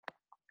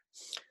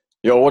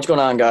Yo, what's going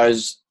on,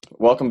 guys?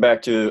 Welcome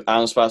back to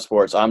On the Spot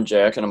Sports. I'm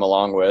Jack, and I'm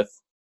along with.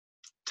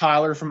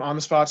 Tyler from On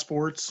the Spot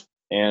Sports.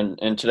 And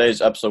in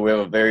today's episode, we have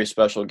a very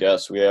special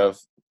guest. We have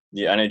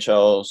the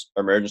NHL's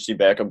emergency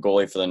backup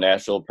goalie for the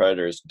Nashville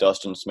Predators,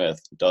 Dustin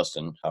Smith.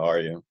 Dustin, how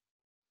are you?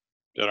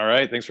 Doing all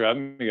right. Thanks for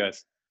having me,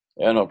 guys.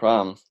 Yeah, no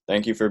problem.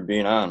 Thank you for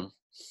being on.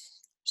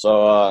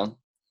 So,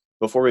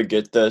 before we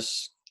get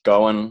this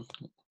going,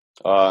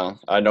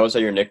 I noticed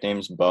that your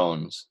nickname's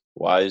Bones.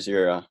 Why is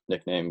your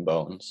nickname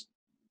Bones?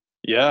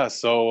 Yeah.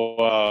 I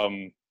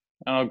don't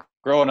know,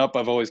 growing up,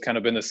 I've always kind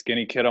of been the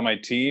skinny kid on my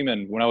team.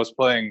 And when I was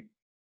playing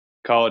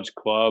college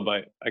club,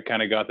 I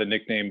kind of got the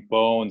nickname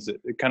Bones.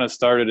 It kind of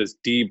started as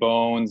D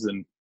Bones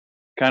and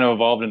kind of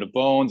evolved into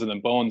Bones and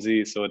then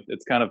Bonesy. So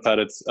it's kind of had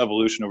its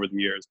evolution over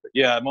the years. But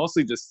yeah,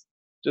 mostly just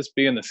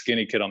being the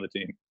skinny kid on the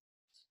team.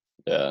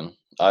 Yeah,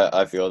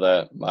 I feel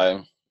that.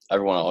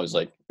 Everyone always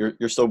like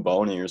you're so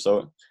bony. You're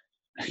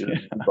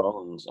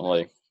Bones. I'm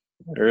like,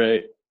 All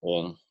right.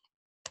 yeah.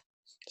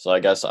 So I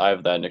guess I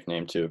have that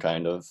nickname too,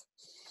 kind of.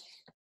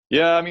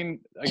 Yeah. I mean,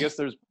 I guess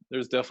there's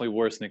definitely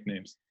worse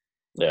nicknames.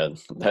 Yeah,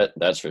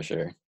 that's for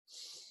sure.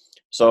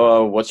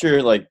 So, what's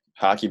your like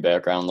hockey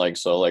background like?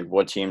 So, like,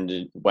 when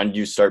did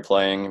you start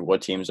playing?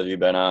 What teams have you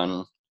been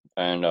on?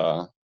 And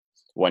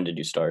when did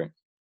you start?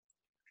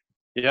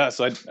 Yeah,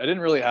 so I didn't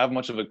really have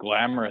much of a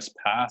glamorous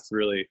path,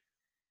 really.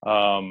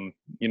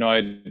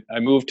 I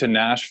moved to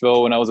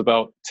Nashville when I was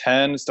about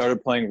 10,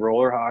 started playing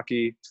roller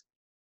hockey,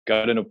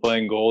 got into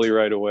playing goalie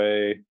right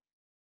away,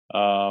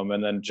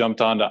 and then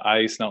jumped onto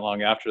ice not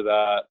long after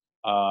that.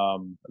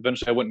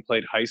 Eventually, I went and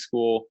played high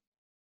school,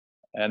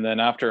 and then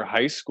after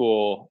high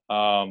school,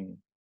 there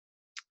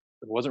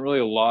wasn't really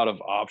a lot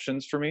of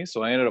options for me,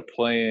 so I ended up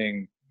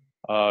playing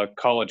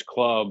college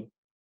club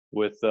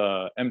with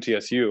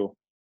MTSU,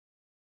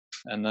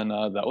 and then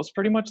that was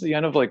pretty much the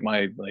end of like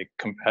my like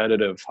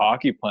competitive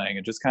hockey playing.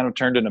 It just kind of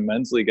turned into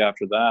men's league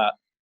after that.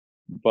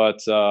 But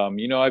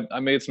I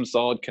made some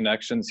solid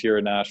connections here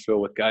in Nashville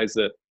with guys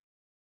that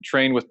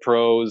train with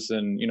pros,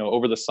 and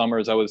over the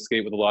summers I would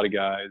skate with a lot of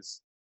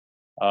guys.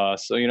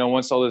 So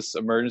once all this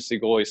emergency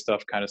goalie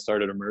stuff kind of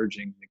started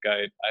emerging, like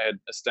I had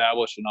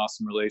established an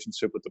awesome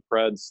relationship with the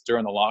Preds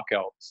during the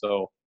lockout.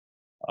 So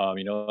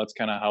that's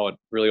kind of how it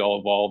really all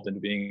evolved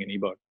into being an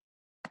e-bug.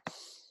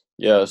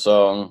 Yeah.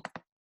 So,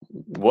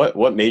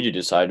 what made you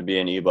decide to be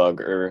an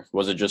e-bug, or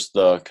was it just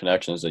the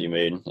connections that you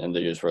made, and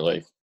they just were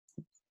like,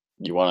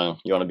 you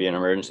wanna be an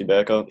emergency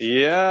backup?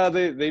 Yeah,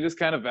 they just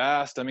kind of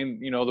asked. I mean,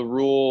 the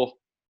rule.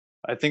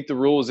 I think the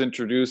rule was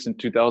introduced in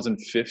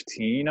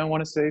 2015. I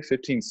want to say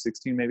 15,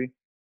 16 maybe.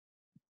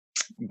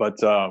 But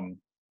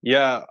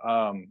yeah,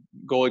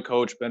 goalie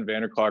coach Ben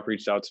Vanderklark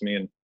reached out to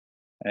me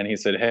and he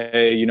said,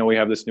 "Hey, we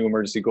have this new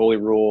emergency goalie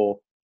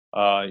rule.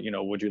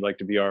 Would you like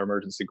to be our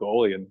emergency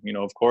goalie?" And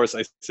of course,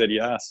 I said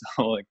yes.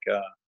 So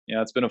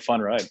yeah, it's been a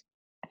fun ride.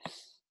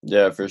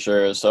 Yeah, for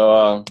sure.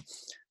 So,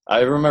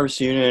 I remember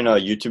seeing in a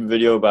YouTube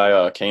video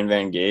by Kane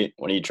Van Gate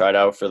when he tried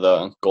out for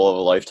the goal of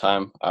a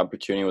lifetime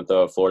opportunity with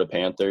the Florida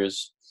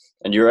Panthers,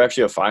 and you were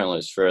actually a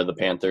finalist for the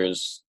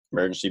Panthers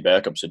emergency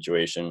backup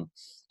situation.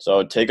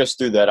 So take us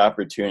through that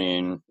opportunity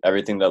and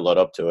everything that led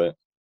up to it.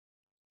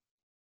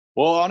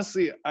 Well,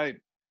 honestly,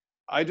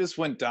 I just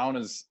went down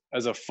as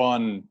a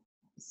fun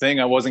thing.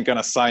 I wasn't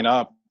gonna sign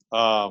up.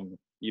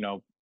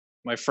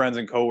 My friends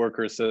and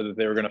coworkers said that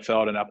they were gonna fill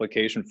out an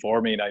application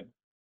for me, and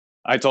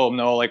I told them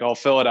no, like I'll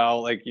fill it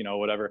out, like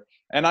whatever.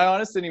 And I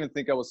honestly didn't even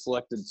think I was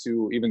selected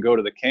to even go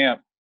to the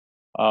camp.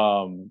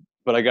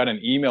 But I got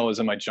an email, it was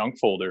in my junk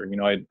folder.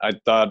 I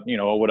thought,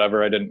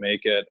 whatever, I didn't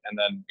make it, and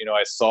then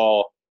I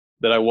saw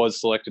that I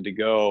was selected to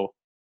go,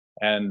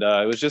 and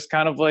it was just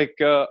kind of like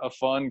a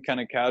fun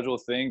kind of casual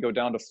thing. Go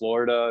down to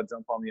Florida,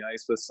 jump on the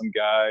ice with some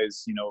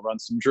guys, run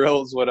some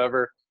drills,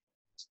 whatever.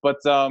 But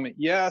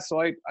yeah, so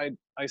I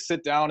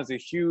sit down as a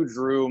huge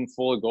room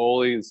full of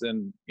goalies,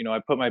 and I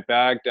put my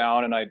bag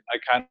down, and I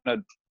kind of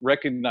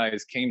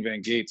recognized Kane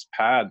Van Gate's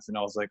pads, and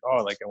I was like,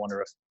 oh, like I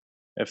wonder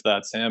if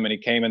that's him. And he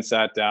came and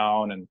sat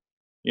down, and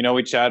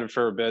we chatted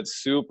for a bit.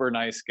 Super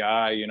nice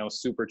guy,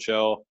 super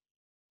chill.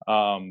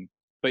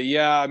 But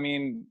yeah, I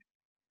mean,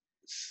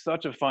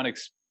 such a fun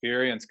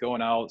experience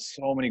going out.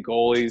 So many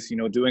goalies,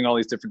 doing all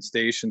these different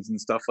stations and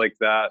stuff like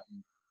that.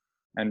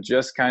 And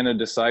just kind of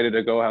decided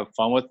to go have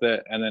fun with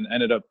it, and then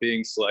ended up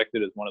being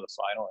selected as one of the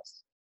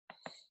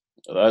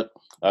finalists.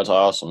 That's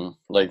awesome.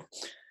 Like,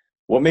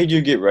 what made you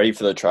get ready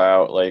for the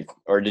tryout? Like,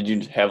 or did you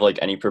have like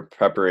any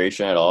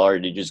preparation at all, or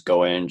did you just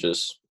go in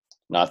just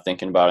not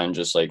thinking about it and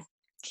just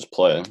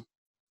play?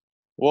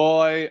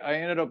 Well, I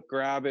ended up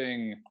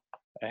grabbing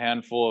a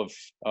handful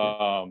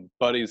of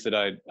buddies that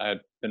I had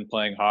been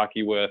playing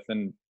hockey with,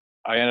 and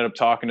I ended up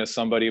talking to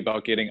somebody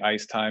about getting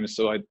ice time.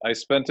 So I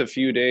spent a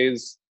few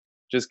days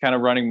just kind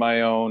of running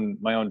my own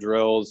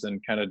drills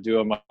and kind of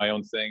doing my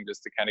own thing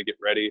just to kind of get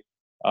ready.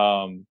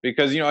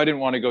 Because I didn't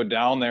want to go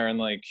down there and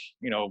like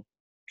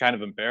kind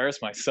of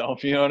embarrass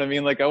myself. You know what I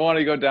mean? Like I want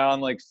to go down,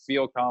 like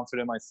feel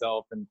confident in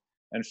myself and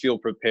feel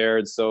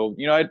prepared. So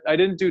I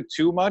didn't do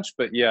too much,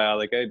 but yeah,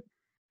 like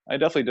I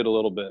definitely did a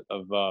little bit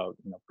of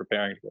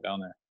preparing to go down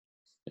there.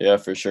 Yeah,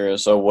 for sure.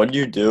 So what did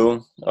you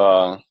do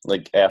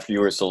like after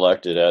you were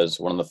selected as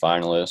one of the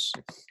finalists?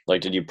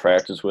 Like did you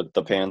practice with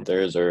the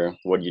Panthers or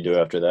what did you do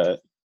after that?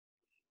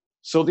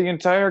 So the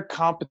entire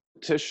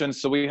competition,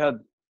 so we had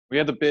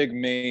the big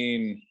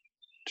main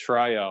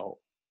tryout,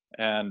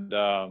 and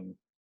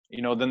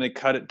then they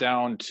cut it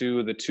down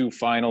to the two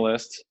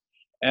finalists.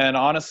 And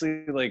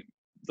honestly, like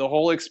the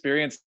whole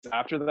experience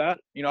after that,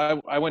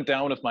 I went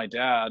down with my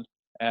dad,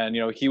 and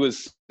he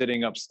was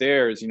sitting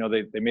upstairs.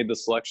 They made the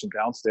selection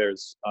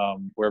downstairs,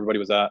 where everybody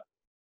was at.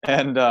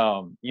 And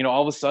all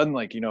of a sudden,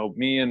 like,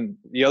 me and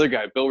the other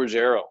guy, Bill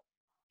Ruggiero,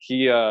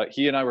 he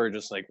and I were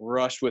just like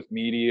rushed with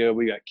media.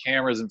 We got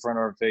cameras in front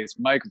of our face,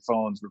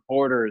 microphones,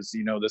 reporters,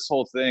 this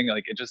whole thing,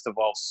 like it just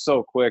evolved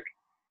so quick.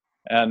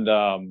 And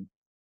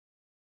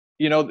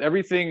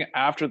everything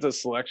after the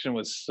selection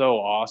was so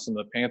awesome.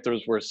 The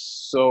Panthers were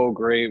so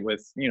great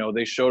with,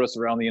 they showed us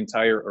around the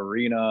entire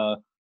arena.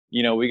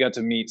 We got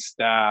to meet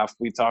staff.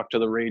 We talked to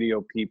the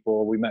radio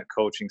people. We met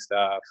coaching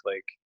staff.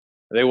 Like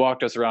they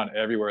walked us around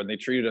everywhere and they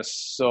treated us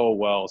so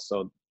well.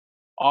 So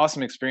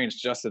awesome experience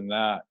just in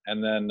that.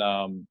 And then,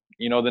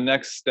 the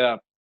next step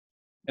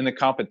in the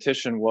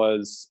competition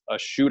was a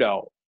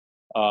shootout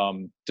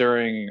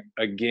during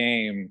a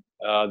game.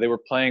 They were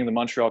playing the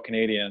Montreal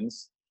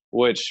Canadiens,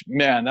 which,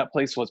 man, that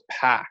place was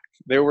packed.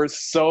 There were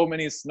so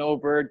many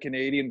snowbird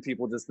Canadian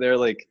people just there,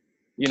 like,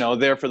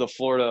 there for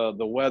the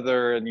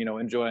weather and,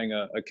 enjoying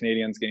a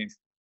Canadiens game.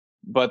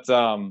 But,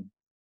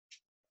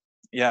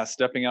 yeah,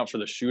 stepping out for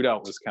the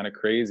shootout was kind of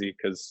crazy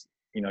because,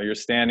 you're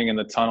standing in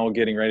the tunnel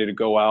getting ready to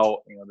go out,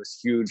 this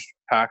huge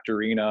packed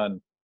arena.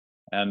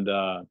 And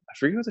I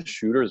forget who the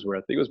shooters were. I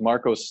think it was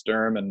Marco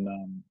Sturm and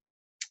I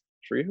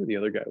forget who the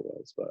other guy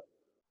was, but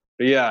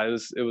yeah, it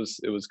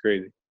was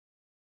crazy.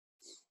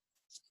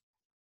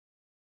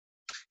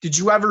 Did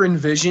you ever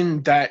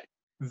envision that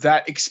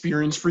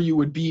experience for you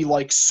would be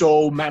like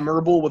so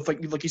memorable with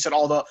like you said,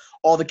 all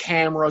the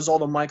cameras, all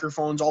the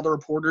microphones, all the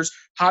reporters?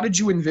 How did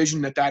you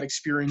envision that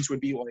experience would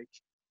be like?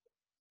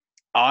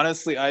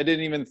 Honestly, I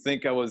didn't even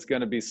think I was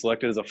going to be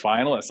selected as a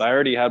finalist. I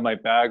already had my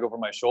bag over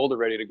my shoulder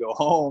ready to go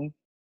home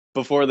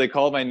before they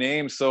called my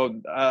name.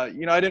 So, I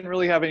didn't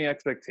really have any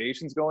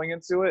expectations going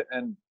into it.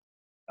 And,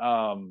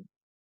 I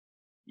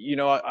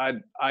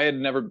had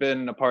never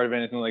been a part of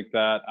anything like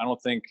that. I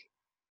don't think,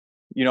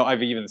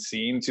 I've even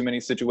seen too many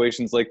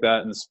situations like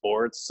that in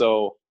sports.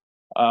 So,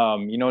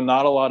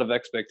 not a lot of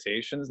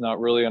expectations,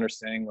 not really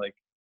understanding like,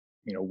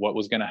 what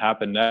was going to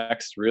happen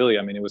next, really.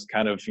 I mean, it was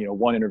kind of,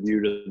 one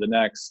interview to the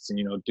next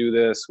and, do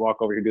this,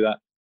 walk over here, do that.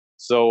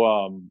 So,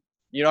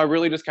 I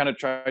really just kind of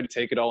tried to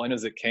take it all in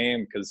as it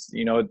came because,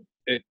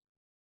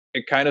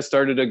 it kind of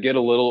started to get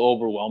a little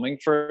overwhelming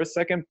for a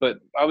second, but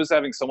I was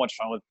having so much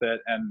fun with it.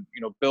 And,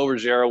 Bill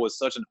Ruggiero was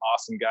such an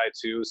awesome guy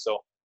too. So,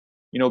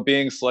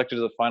 being selected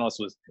as a finalist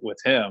with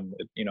him,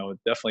 it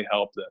definitely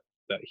helped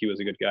that he was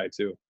a good guy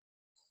too.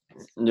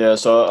 Yeah,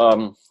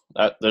 so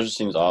that just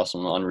seems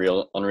awesome.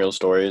 Unreal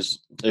stories.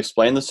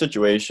 Explain the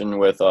situation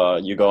with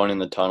you going in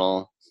the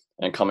tunnel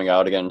and coming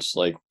out against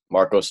like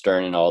Marco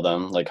Stern and all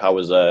them. Like how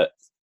was that?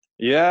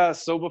 Yeah,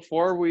 so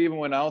before we even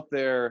went out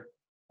there,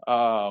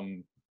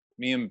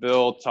 me and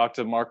Bill talked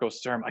to Marco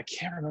Stern. I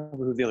can't remember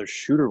who the other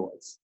shooter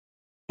was.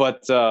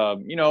 But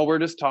we're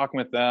just talking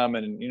with them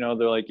and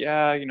they're like,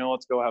 yeah,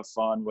 let's go have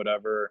fun,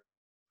 whatever.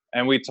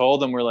 And we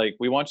told them, we're like,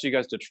 we want you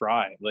guys to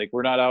try. Like,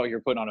 we're not out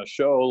here putting on a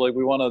show. Like,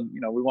 we want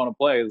to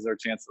play. This is our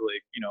chance to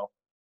like,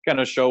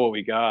 kind of show what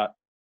we got.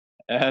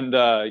 And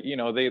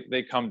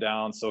they come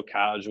down so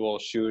casual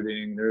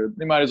shooting.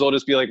 They might as well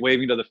just be like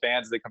waving to the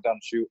fans as they come down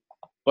and shoot.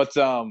 But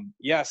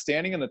yeah,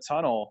 standing in the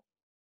tunnel,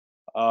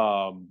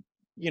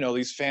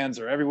 these fans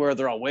are everywhere.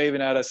 They're all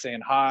waving at us,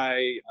 saying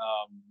hi.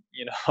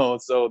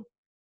 So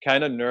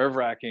kind of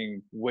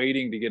nerve-wracking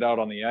waiting to get out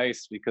on the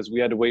ice because we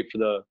had to wait for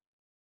the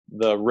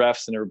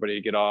refs and everybody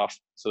to get off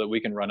so that we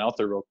can run out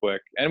there real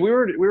quick. And we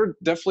were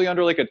definitely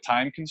under like a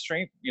time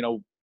constraint.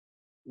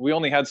 We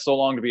only had so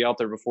long to be out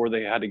there before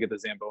they had to get the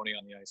Zamboni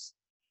on the ice.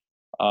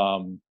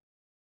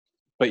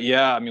 But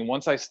yeah, I mean,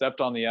 once I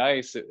stepped on the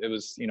ice, it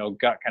was,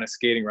 got kind of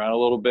skating around a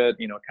little bit,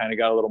 kind of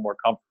got a little more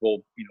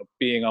comfortable,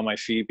 being on my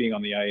feet, being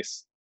on the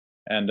ice,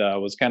 and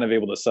was kind of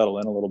able to settle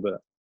in a little bit.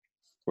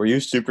 Were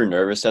you super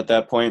nervous at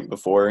that point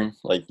before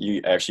like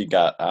you actually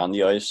got on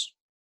the ice?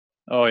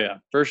 Oh yeah,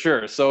 for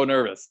sure. So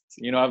nervous.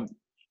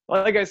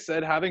 Like I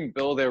said, having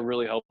Bill there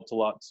really helped a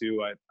lot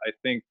too. I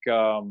think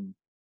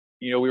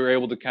we were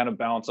able to kind of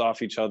bounce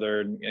off each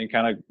other and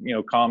kind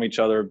of calm each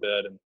other a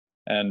bit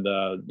and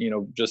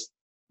just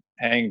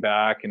hang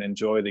back and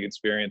enjoy the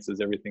experience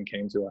as everything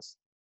came to us.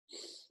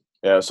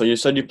 Yeah, so you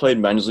said you played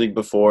men's league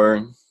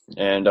before,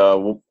 and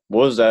what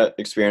was that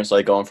experience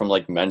like going from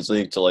like men's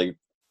league to like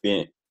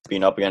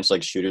being up against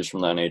like shooters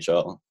from the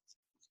NHL?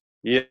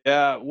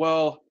 Yeah,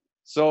 well,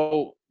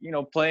 so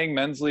playing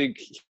men's league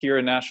here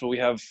in Nashville, we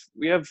have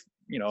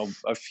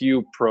a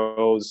few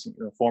pros,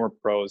 former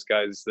pros,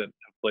 guys that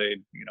have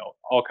played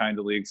all kinds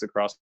of leagues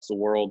across the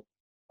world.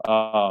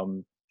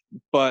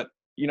 But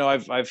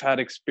I've had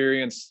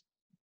experience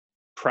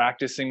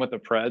practicing with the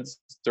Preds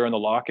during the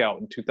lockout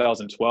in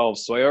 2012.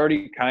 So I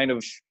already kind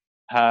of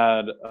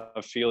had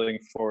a feeling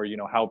for,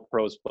 how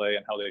pros play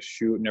and how they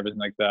shoot and everything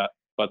like that.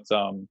 But,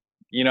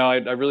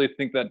 I really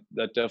think that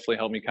definitely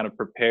helped me kind of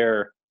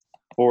prepare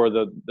for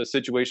the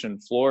situation in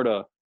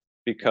Florida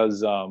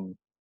because,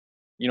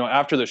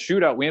 after the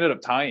shootout, we ended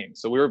up tying.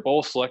 So we were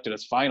both selected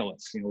as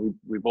finalists.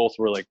 We both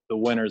were like the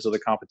winners of the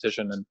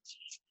competition.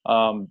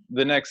 And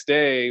the next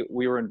day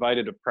we were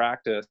invited to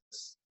practice.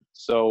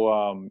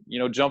 So,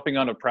 jumping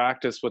on a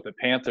practice with the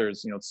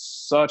Panthers,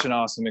 it's such an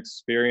awesome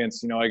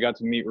experience. I got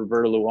to meet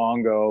Roberto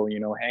Luongo,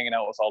 hanging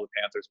out with all the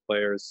Panthers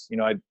players.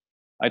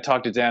 I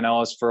talked to Dan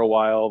Ellis for a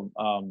while.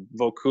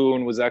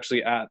 Vokun was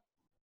actually at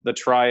the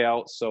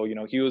tryout. So,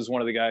 he was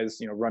one of the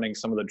guys, running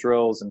some of the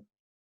drills and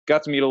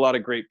got to meet a lot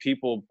of great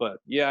people. But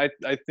yeah,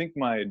 I think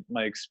my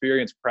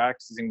experience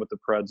practicing with the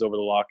Preds over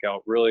the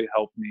lockout really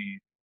helped me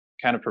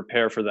kind of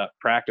prepare for that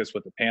practice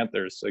with the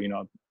Panthers. So,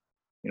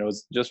 it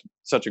was just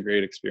such a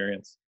great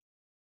experience.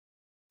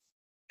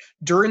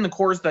 During the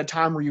course of that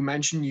time where you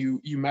mentioned you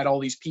met all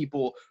these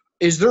people,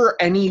 is there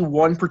any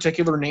one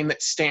particular name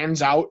that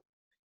stands out,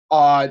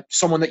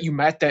 someone that you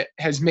met that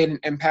has made an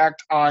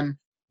impact on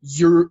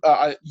you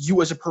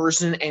as a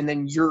person and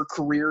then your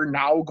career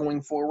now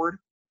going forward?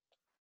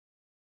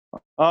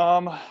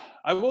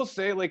 I will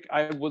say,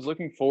 I was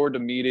looking forward to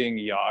meeting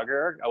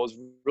Yager. I was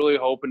really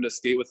hoping to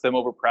skate with him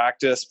over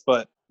practice,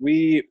 but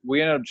we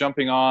ended up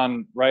jumping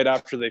on right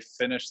after they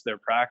finished their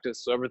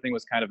practice. So everything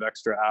was kind of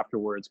extra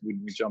afterwards when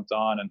we jumped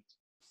on,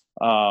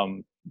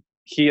 and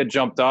he had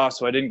jumped off,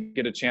 so I didn't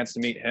get a chance to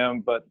meet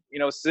him. But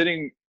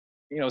standing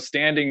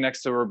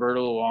next to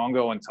Roberto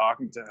Luongo and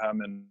talking to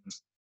him, and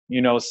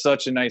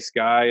such a nice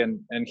guy,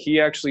 and he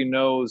actually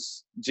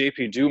knows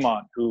JP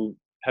Dumont, who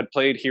had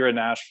played here in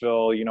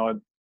Nashville.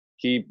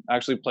 He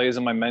actually plays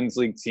in my men's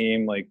league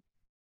team.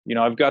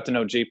 I've got to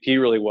know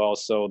JP really well.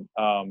 So,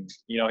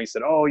 he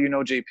said, "Oh,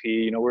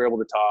 JP, we're able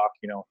to talk,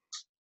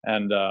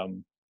 and,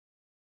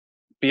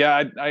 but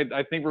yeah,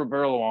 I think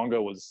Roberto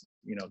Luongo was,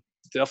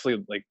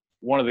 definitely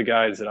one of the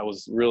guys that I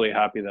was really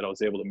happy that I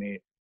was able to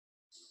meet."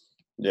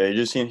 Yeah,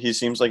 he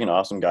seems like an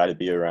awesome guy to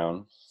be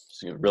around.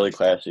 He's really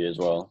classy as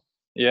well.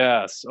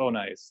 Yeah, so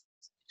nice.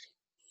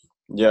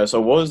 Yeah,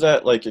 so what was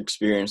that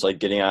experience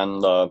getting on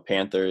the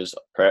Panthers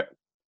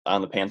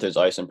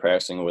ice and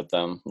practicing with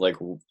them?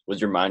 Was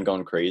your mind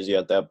going crazy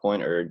at that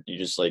point, or you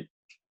just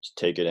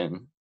take it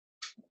in?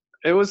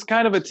 It was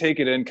kind of a take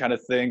it in kind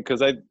of thing,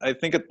 because I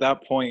think at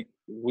that point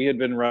we had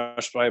been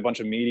rushed by a bunch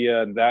of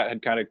media, and that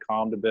had kind of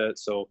calmed a bit.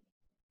 So,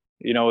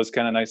 it was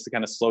kind of nice to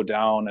kind of slow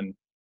down.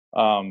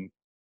 And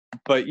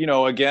but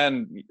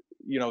again,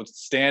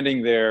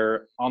 standing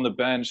there on the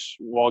bench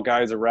while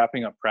guys are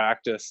wrapping up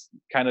practice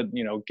kind of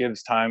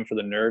gives time for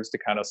the nerves to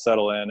kind of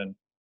settle in.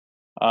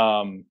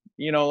 And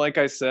like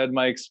I said,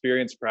 my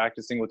experience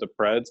practicing with the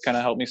Preds kind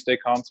of helped me stay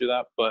calm through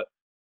that. But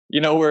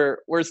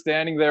we're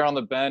standing there on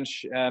the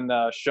bench, and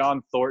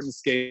Sean Thornton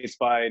skates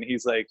by, and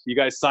he's like, "You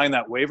guys signed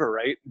that waiver,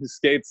 right?" He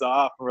skates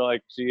off. We're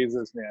like,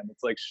 "Jesus, man,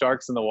 it's like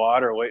sharks in the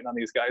water waiting on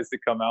these guys to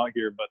come out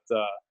here." But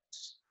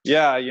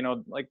yeah,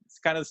 it's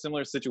kind of a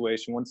similar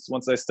situation.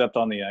 Once I stepped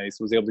on the ice,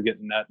 was able to get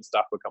in net and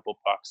stop a couple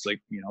pucks. It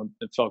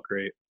felt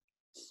great.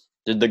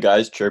 Did the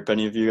guys chirp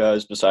any of you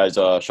guys besides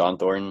Sean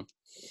Thornton?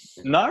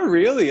 Not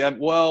really.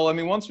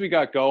 Once we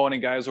got going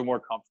and guys were more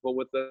comfortable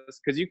with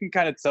this, because you can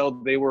kind of tell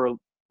they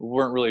weren't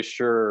really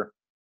sure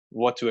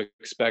what to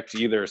expect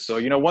either. So,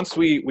 once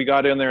we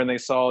got in there and they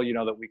saw,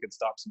 that we could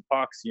stop some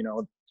pucks,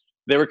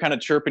 they were kind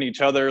of chirping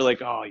each other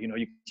like, "Oh,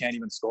 you can't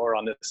even score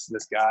on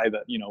this guy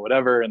that,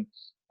 whatever." And,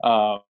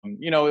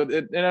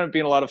 it ended up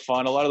being a lot of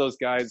fun. A lot of those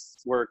guys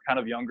were kind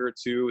of younger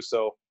too.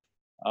 So,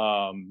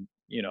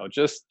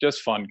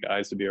 just fun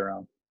guys to be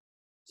around.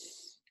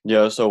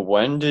 Yeah, so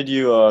when did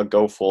you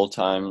go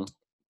full-time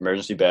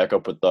emergency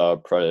backup with the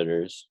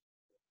Predators?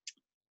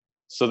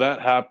 So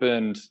that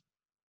happened,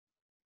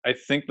 I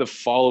think, the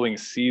following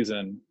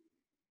season.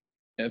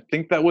 I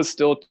think that was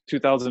still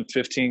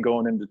 2015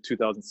 going into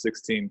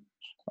 2016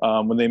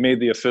 when they made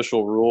the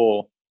official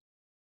rule.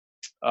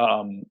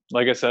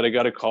 Like I said, I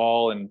got a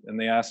call and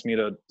they asked me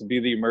to be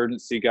the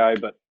emergency guy.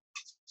 But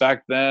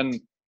back then,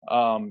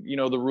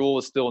 the rule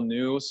was still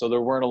new. So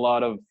there weren't a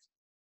lot of,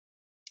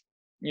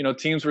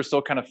 teams were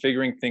still kind of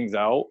figuring things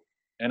out.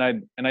 And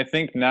I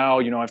think now,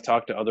 I've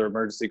talked to other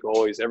emergency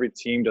goalies. Every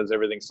team does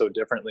everything so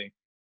differently.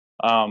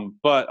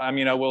 But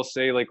I will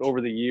say, over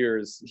the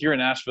years here in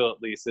Nashville,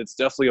 at least, it's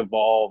definitely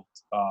evolved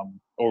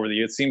over the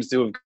years. It seems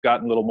to have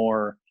gotten a little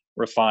more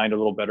refined, a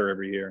little better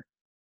every year.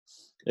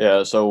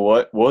 Yeah, so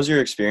what was your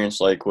experience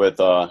like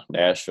with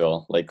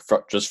Nashville?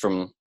 Just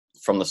from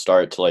the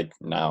start to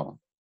now?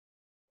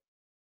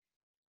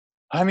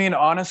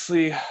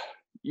 Honestly,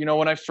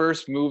 when I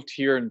first moved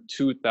here in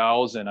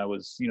 2000, I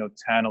was,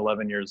 10,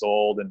 11 years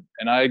old,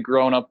 and I had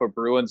grown up a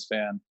Bruins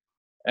fan.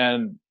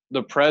 And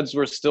the Preds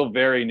were still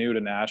very new to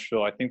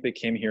Nashville. I think they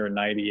came here in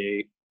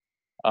 '98.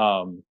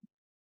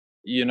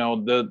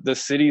 The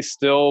city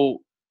still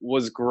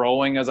was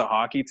growing as a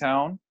hockey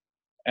town.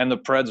 and the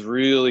Preds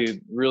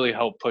really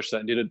helped push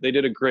that. They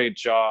did a great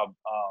job,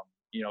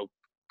 you know,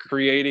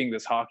 creating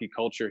this hockey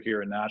culture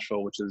here in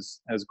Nashville, which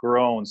has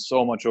grown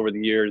so much over the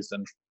years.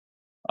 And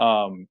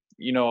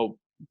you know,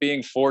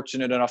 being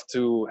fortunate enough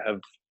to have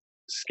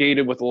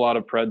skated with a lot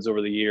of Preds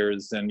over the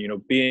years, and you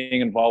know,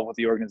 being involved with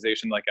the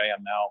organization like I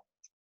am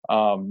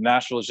now,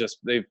 Nashville is just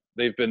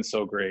they've been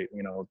so great.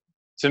 You know,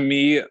 to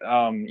me,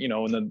 you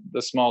know, in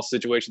the small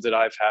situations that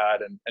I've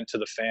had, and to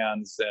the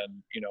fans,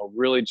 and you know,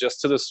 really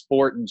just to the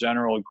sport in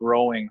general,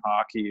 growing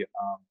hockey,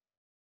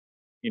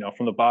 you know,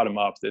 from the bottom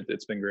up,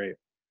 it's been great.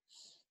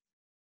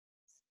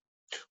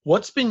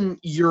 What's been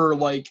your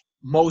like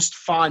most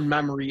fond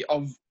memory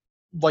of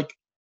like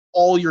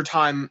all your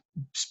time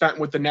spent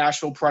with the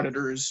Nashville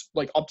Predators,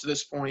 like up to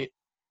this point?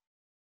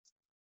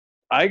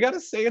 I gotta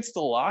say it's the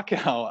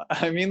lockout.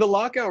 I mean, the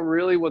lockout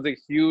really was a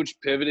huge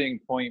pivoting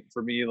point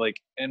for me, like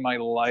in my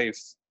life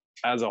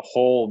as a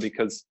whole,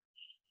 because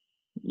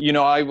you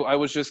know, I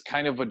was just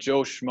kind of a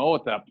Joe Schmo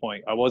at that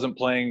point. I wasn't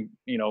playing,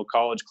 you know,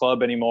 college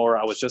club anymore.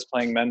 I was just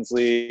playing men's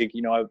league.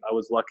 You know, I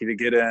was lucky to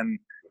get in,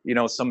 you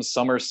know, some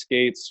summer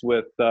skates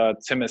with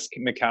Tim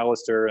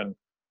McAllister and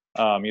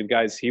you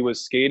guys he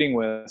was skating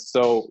with.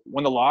 So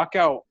when the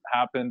lockout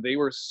happened, they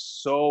were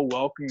so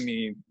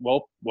welcoming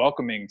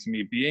to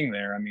me being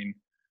there. I mean,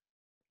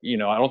 you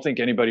know, I don't think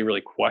anybody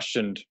really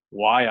questioned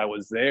why I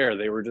was there.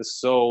 They were just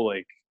so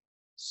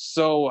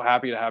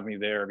happy to have me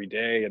there every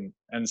day,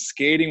 and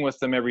skating with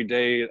them every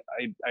day.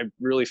 I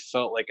really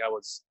felt like I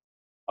was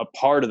a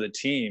part of the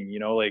team, you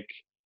know,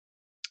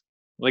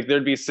 like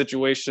there'd be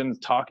situations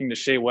talking to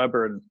Shea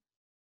Weber, and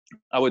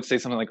I would say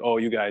something like, "Oh,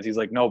 you guys," he's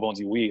like, "No,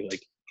 Bonesy, we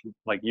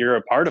like you're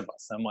a part of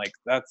us." I'm like,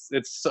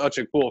 it's such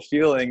a cool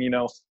feeling, you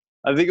know.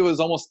 I think it was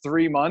almost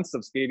 3 months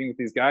of skating with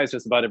these guys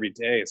just about every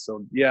day.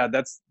 So yeah,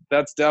 that's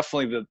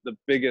definitely the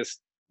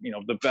biggest, you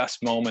know, the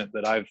best moment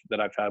that I've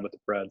had with the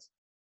Preds.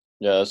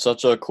 Yeah, it's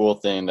such a cool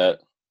thing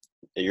that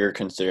you're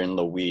considering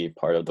the we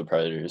part of the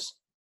Predators.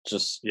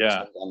 Just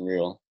Yeah. so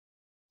unreal.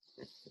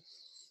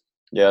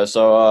 Yeah,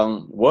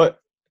 so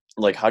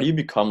like how do you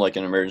become like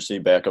an emergency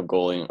backup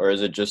goalie, or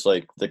is it just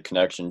like the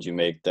connections you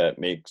make that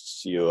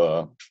makes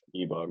you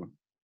e-bug?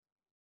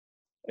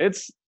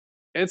 It's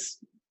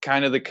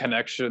kind of the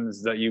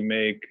connections that you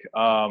make,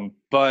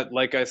 but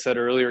like I said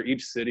earlier,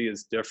 each city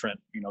is different,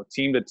 you know,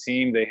 team to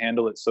team they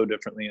handle it so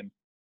differently. And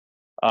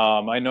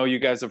I know you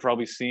guys have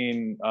probably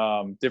seen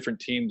different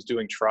teams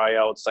doing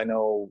tryouts. I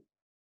know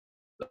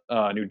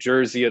New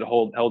Jersey had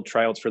held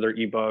tryouts for their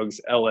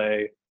e-bugs.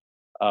 LA,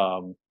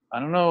 I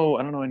don't know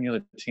any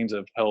other teams that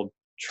have held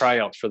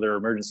tryouts for their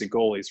emergency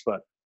goalies,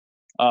 but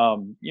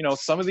you know,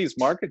 some of these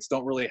markets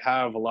don't really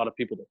have a lot of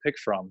people to pick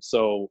from.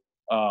 So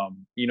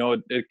you know,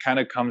 it kind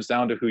of comes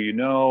down to who you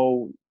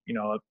know,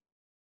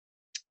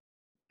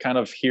 kind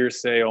of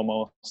hearsay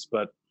almost.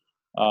 But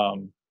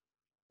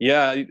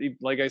yeah,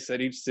 like I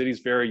said, each city's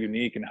very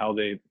unique in how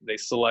they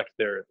select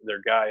their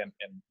guy, and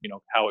you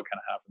know how it kind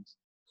of happens.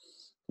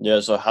 Yeah,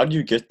 so how do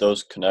you get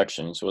those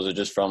connections? Was it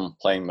just from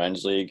playing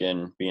men's league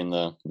and being in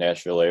the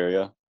Nashville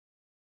area?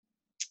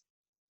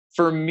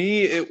 For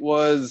me, it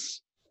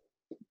was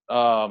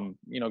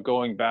you know,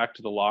 going back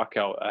to the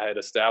lockout, I had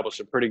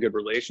established a pretty good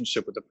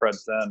relationship with the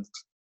Preds then.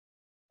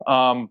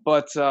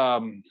 But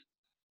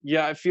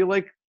yeah, I feel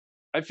like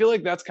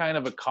that's kind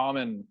of a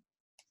common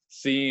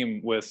theme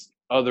with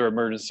other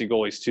emergency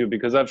goalies too,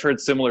 because I've heard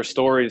similar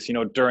stories. You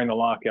know, during the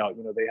lockout,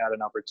 you know, they had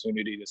an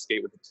opportunity to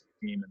skate with the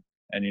team,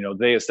 and you know,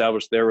 they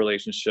established their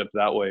relationship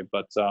that way.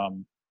 But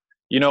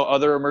you know,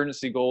 other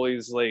emergency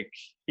goalies, like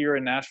here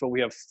in Nashville,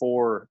 we have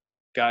 4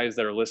 guys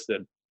that are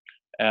listed,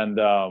 and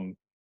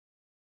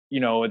you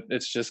know,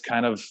 it's just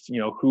kind of, you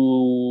know,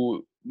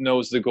 who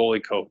knows the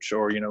goalie coach,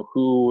 or you know,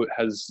 who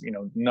has, you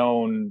know,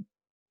 known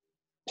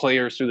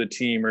players through the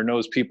team, or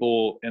knows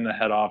people in the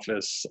head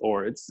office,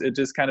 or it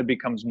just kind of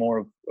becomes more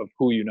of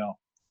who you know.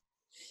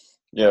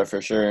 Yeah, for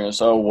sure.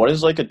 So what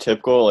is like a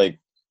typical like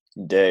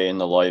day in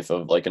the life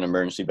of like an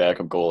emergency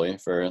backup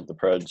goalie for the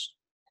Preds?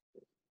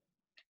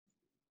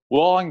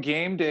 Well, on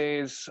game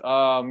days,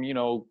 you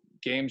know,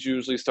 games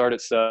usually start at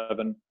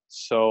 7,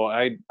 so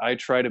I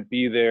try to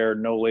be there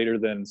no later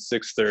than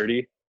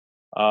 6:30.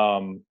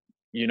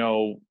 You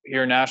know,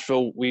 here in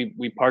Nashville,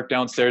 we park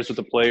downstairs with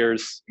the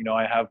players. You know,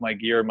 I have my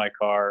gear in my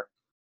car,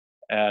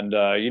 and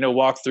you know,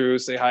 walk through,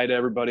 say hi to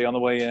everybody on the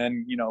way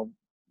in. You know,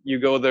 you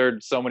go there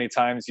so many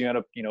times, you end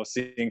up, you know,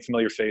 seeing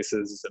familiar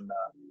faces, and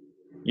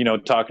you know,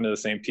 talking to the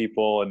same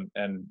people,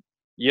 and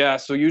yeah.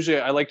 So usually,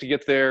 I like to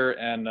get there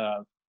and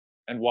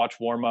watch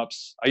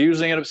warm-ups. I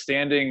usually end up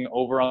standing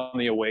over on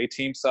the away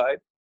team side.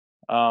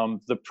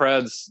 The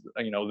Preds,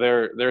 you know,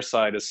 their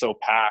side is so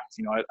packed.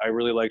 You know, I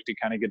really like to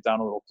kind of get down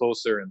a little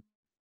closer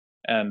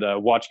and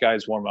watch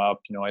guys warm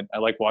up. You know, I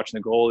like watching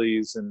the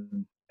goalies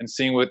and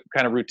seeing what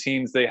kind of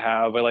routines they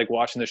have. I like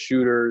watching the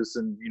shooters,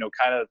 and you know,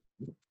 kind of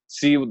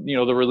see, you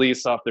know, the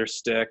release off their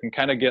stick, and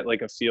kind of get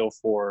like a feel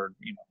for,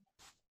 you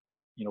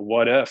know,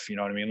 what if, you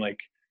know what I mean? Like,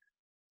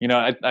 you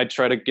know, I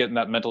try to get in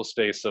that mental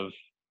space of,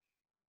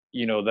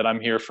 you know, that I'm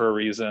here for a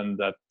reason,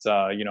 that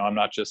you know, I'm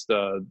not just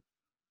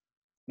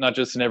not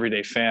just an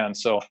everyday fan.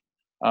 So,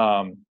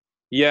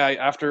 yeah,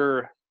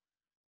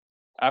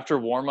 after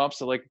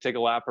warm-ups, I like to take a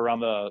lap around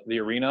the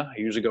arena. I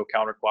usually go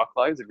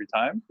counterclockwise every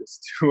time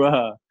just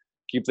to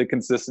keep the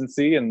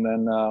consistency. And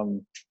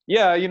then,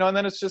 yeah, and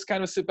then it's just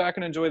kind of sit back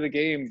and enjoy the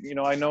game.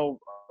 I know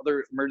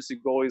other emergency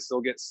goalies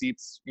still get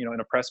seats, in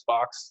a press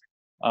box.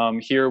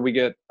 Here we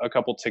get a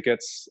couple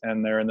tickets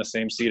and they're in the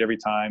same seat every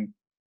time.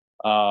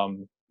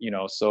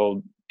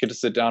 So get to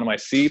sit down in my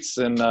seats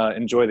and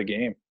enjoy the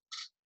game.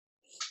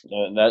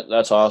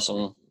 That's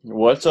awesome.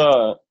 What's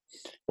a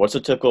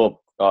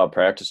typical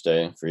practice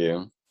day for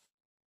you?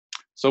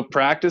 So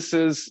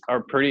practices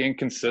are pretty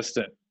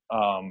inconsistent.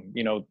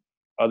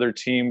 Other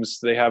teams,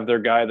 they have their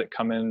guy that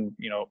come in,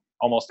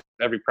 almost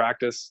every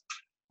practice.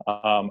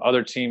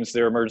 Other teams,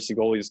 their emergency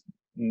goalies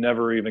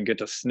never even get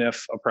to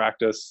sniff a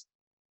practice.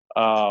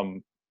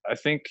 I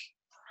think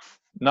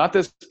not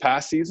this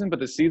past season, but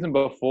the season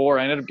before,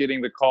 I ended up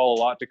getting the call a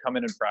lot to come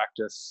in and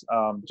practice,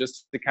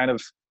 just to kind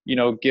of,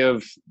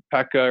 give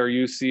Pekka or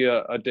UC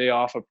a day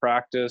off of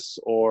practice,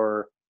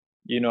 or,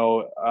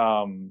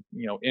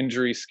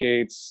 injury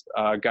skates,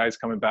 guys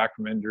coming back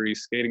from injury,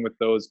 skating with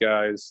those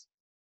guys.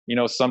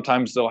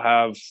 Sometimes they'll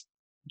have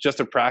just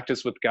a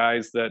practice with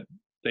guys that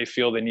they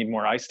feel they need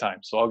more ice time.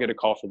 So I'll get a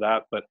call for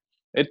that. But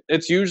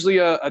it's usually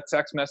a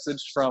text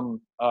message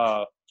from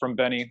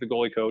Benny, the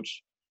goalie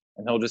coach,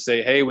 and he'll just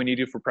say, "Hey, we need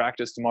you for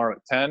practice tomorrow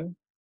at 10.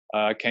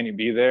 Can you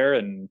be there?"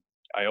 And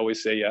I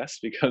always say yes,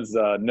 because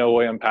no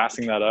way I'm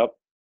passing that up.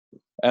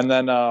 And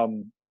then,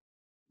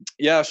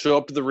 show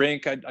up to the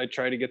rink. I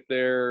try to get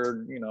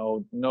there,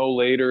 no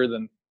later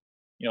than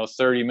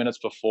 30 minutes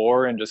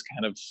before, and just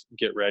kind of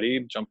get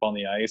ready, jump on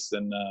the ice,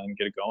 and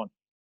get it going.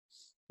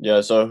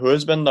 Yeah. So who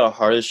has been the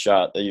hardest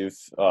shot that you've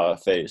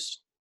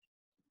faced?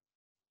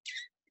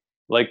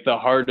 Like the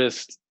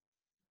hardest,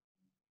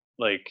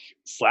 like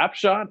slap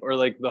shot, or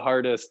like the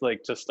hardest,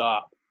 like to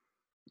stop?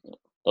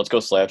 Let's go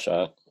slap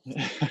shot.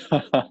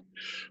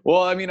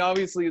 Well, I mean,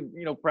 obviously,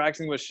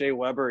 practicing with Shea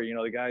Weber,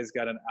 the guy's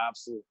got an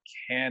absolute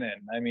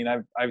cannon. I mean,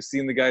 I've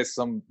seen the guys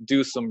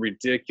do some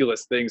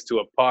ridiculous things to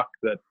a puck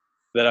that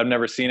I've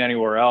never seen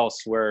anywhere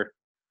else, where,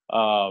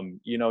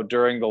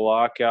 during the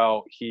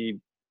lockout, he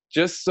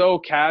just so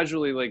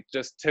casually, like,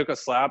 just took a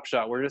slap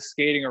shot. We're just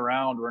skating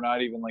around. We're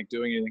not even, like,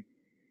 doing anything.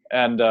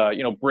 And,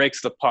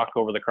 breaks the puck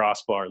over the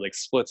crossbar, like,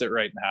 splits it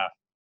right in half.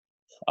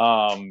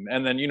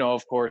 And then,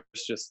 of course,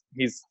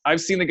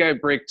 I've seen the guy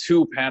break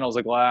 2 panels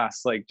of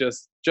glass, like,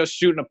 just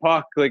shooting a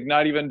puck, like,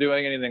 not even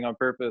doing anything on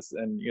purpose,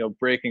 and,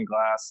 breaking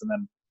glass.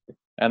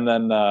 And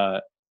then,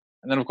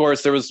 of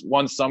course, there was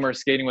one summer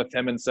skating with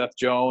him and Seth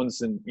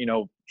Jones, and,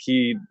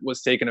 he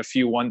was taking a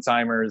few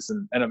one-timers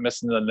and ended up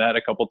missing the net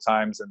a couple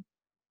times. And,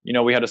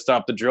 we had to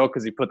stop the drill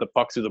because he put the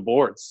puck through the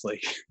boards.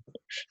 Like,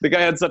 the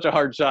guy had such a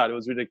hard shot. It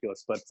was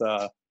ridiculous. But,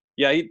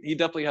 yeah, he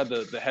definitely had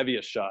the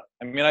heaviest shot.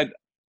 I mean,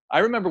 I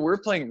remember we were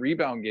playing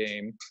rebound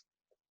game,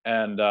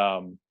 and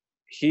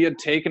he had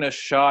taken a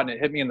shot and it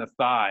hit me in the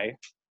thigh.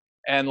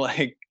 And,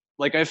 like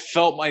I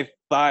felt my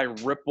thigh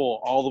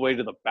ripple all the way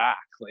to the back.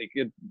 Like,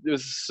 it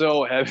was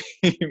so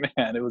heavy,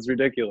 man. It was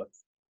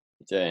ridiculous.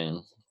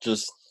 Dang.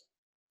 Just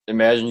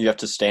imagine you have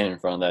to stand in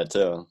front of that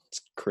too.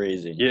 It's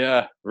crazy.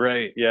 Yeah,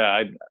 right.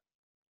 Yeah,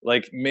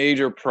 like,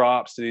 major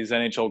props to these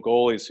NHL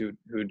goalies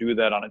who do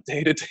that on a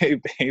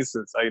day-to-day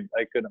basis. I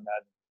couldn't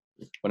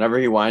imagine. Whenever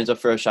he winds up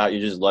for a shot,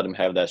 you just let him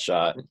have that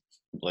shot.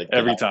 Like,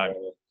 every time.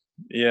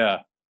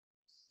 Yeah.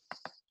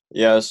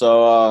 Yeah,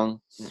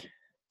 so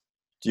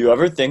do you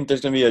ever think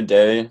there's going to be a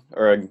day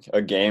or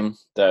a game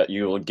that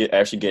you will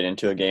actually get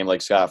into a game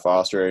like Scott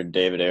Foster or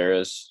David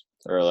Ayres?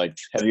 Or, like,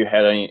 have you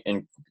had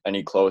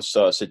any close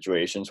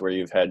situations where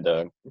you've had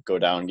to go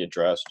down and get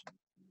dressed?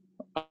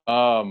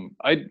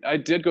 I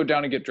did go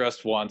down and get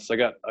dressed once. I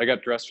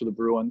got dressed for the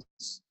Bruins.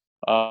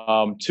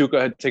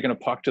 Tuukka had taken a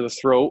puck to the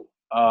throat.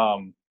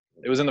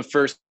 It was in the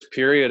first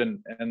period, and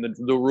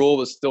the rule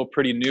was still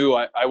pretty new.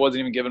 I wasn't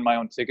even given my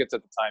own tickets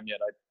at the time yet.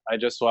 I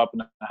just so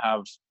happened to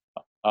have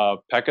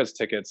Pekka's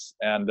tickets,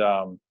 and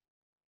I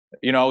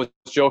was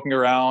joking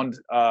around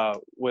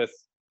with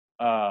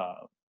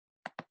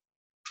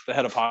the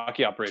head of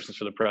hockey operations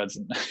for the Preds,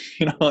 and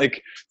it's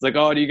like,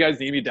 "Oh, do you guys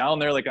need me down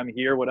there? Like, I'm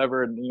here,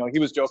 whatever." And he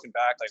was joking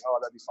back, like, "Oh,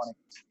 that'd be funny."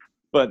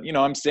 But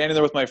I'm standing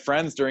there with my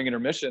friends during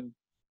intermission,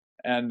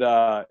 and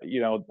I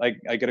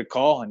get a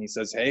call, and he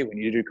says, "Hey, we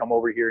need you to come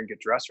over here and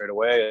get dressed right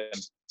away."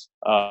 And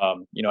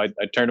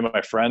I turn to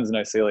my friends and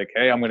I say, like,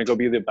 "Hey, I'm going to go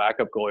be the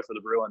backup goalie for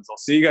the Bruins. I'll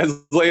see you guys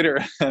later."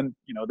 And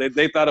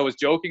they thought I was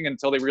joking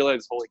until they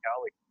realized, holy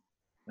cow,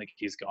 like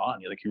he's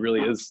gone. Like, he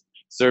really is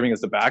serving as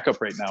the backup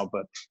right now.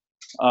 But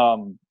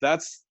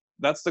that's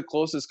the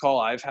closest call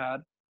I've had.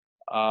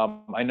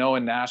 I know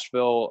in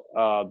Nashville,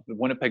 the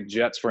Winnipeg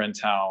Jets were in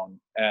town,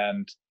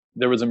 and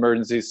there was an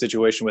emergency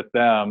situation with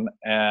them,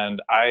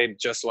 and I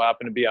just so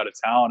happened to be out of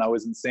town. I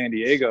was in San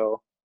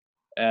Diego,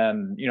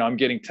 and I'm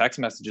getting text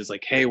messages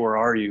like, "Hey, where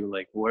are you?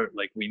 Like,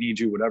 we need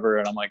you, whatever."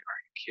 And I'm like, "Are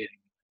you kidding?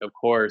 Of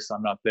course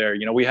I'm not there."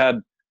 We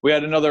had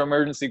another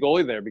emergency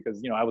goalie there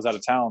because I was out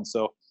of town.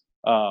 So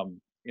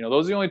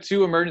those are the only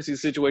two emergency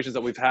situations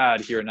that we've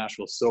had here in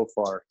Nashville so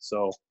far.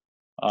 So,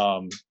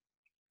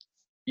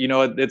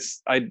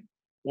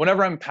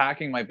 whenever I'm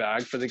packing my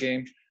bag for the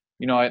game,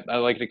 I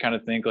like to kind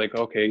of think like,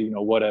 okay,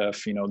 what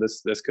if,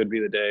 this could be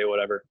the day,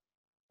 whatever.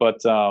 But,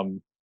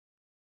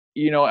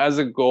 as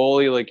a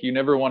goalie, like you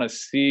never want to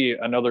see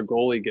another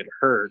goalie get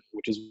hurt,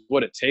 which is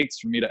what it takes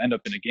for me to end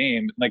up in a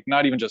game. Like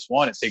not even just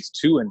one, it takes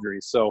two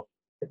injuries. So,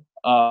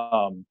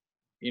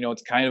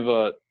 it's kind of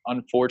a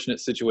unfortunate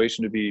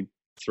situation to be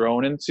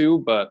thrown into,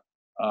 but,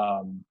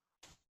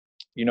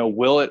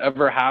 will it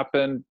ever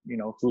happen?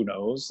 Who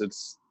knows?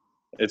 It's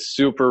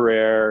super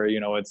rare.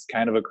 It's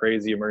kind of a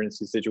crazy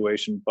emergency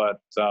situation,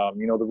 but,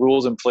 the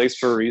rule's in place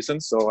for a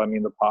reason. So, I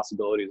mean, the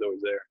possibility is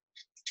always there.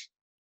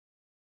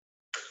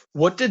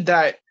 What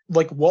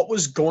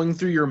was going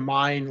through your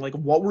mind? Like,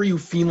 what were you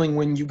feeling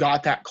when you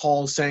got that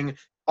call saying,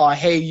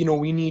 hey,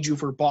 we need you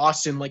for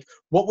Boston? Like,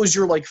 what was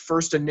your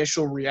first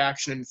initial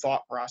reaction and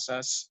thought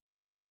process?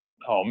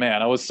 Oh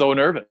man, I was so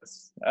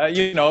nervous.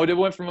 It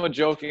went from a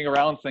joking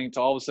around thing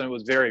to all of a sudden it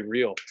was very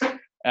real.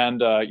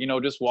 And,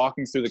 just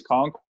walking through the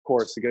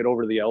concourse to get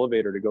over to the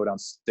elevator to go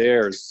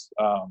downstairs,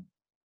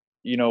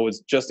 was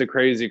just a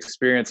crazy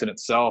experience in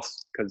itself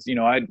because,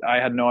 I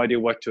had no idea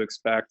what to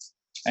expect.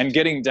 And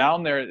getting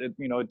down there, it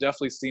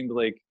definitely seemed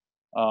like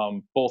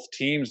both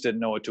teams didn't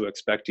know what to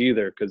expect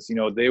either because,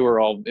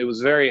 it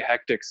was a very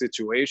hectic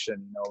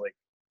situation,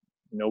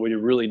 we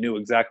really knew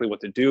exactly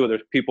what to do.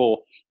 There's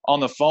people on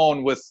the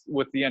phone with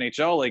the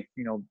NHL,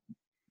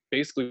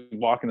 basically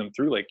walking them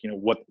through,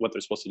 what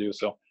they're supposed to do.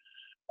 So,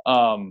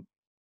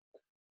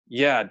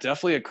 yeah,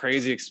 definitely a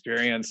crazy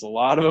experience. A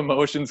lot of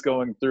emotions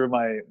going through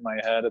my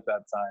head at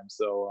that time.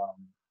 So,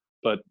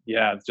 but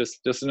yeah,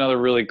 just another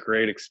really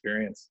great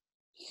experience.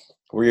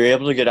 Were you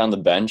able to get on the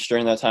bench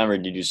during that time, or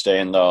did you stay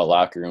in the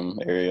locker room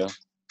area?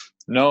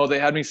 No, they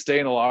had me stay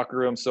in the locker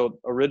room. So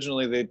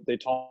originally they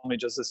told me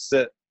just to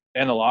sit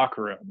in the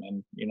locker room,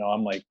 and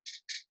I'm like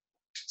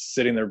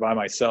sitting there by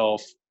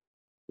myself,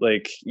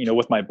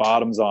 with my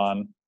bottoms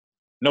on,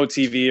 no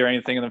TV or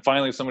anything. And then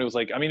finally somebody was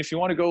like, I mean, if you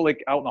want to go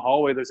out in the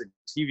hallway, there's a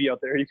TV out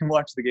there, you can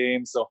watch the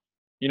game. So,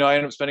 I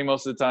ended up spending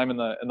most of the time in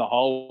the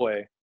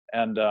hallway.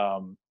 And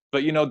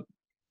but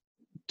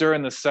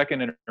during the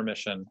second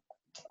intermission,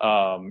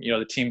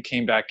 the team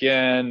came back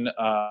in,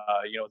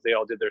 they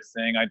all did their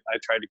thing. I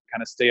tried to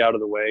kind of stay out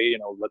of the way,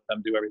 let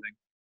them do everything.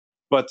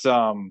 But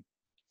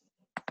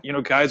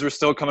guys were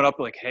still coming up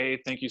like, hey,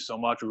 thank you so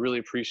much. We really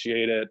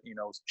appreciate it.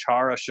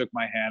 Chara shook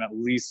my hand at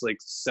least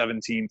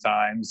 17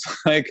 times,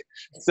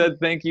 said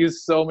thank you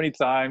so many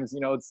times.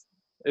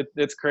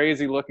 It's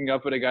crazy looking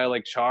up at a guy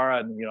like Chara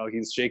and,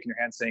 he's shaking your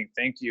hand saying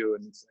thank you.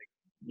 And it's like,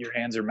 your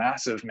hands are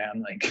massive,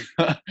 man.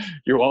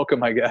 You're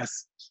welcome, I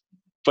guess.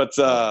 But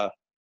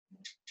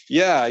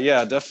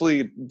yeah,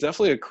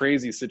 definitely a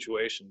crazy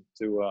situation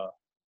to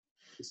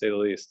say the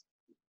least.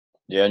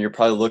 Yeah, and you're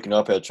probably looking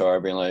up at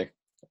Char being like,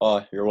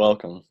 oh, you're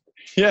welcome.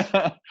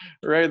 Yeah,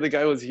 right. The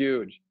guy was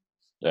huge.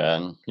 Yeah,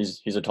 and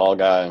he's a tall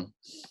guy.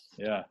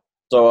 Yeah.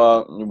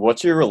 So,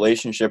 what's your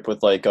relationship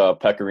with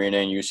Pecorino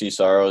and UC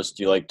Saros?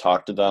 Do you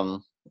talk to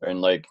them,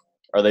 and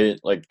are they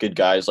good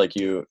guys like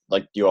you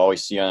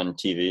always see on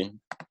TV?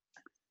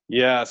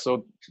 Yeah.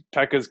 So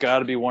Pekka's got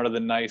to be one of the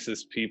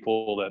nicest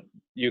people that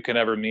you can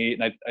ever meet,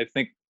 and I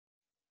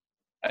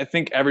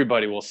think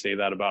everybody will say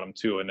that about him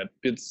too, and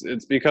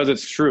it's because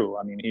it's true.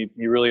 I mean,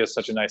 he really is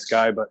such a nice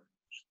guy, but.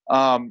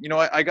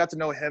 I got to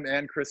know him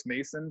and Chris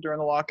Mason during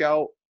the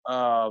lockout.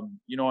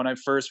 When I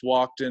first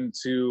walked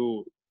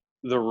into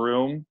the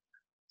room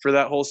for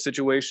that whole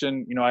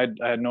situation, I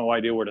had no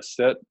idea where to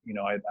sit.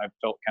 I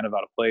felt kind of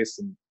out of place,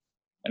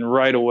 and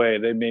right away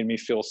they made me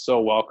feel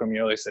so welcome.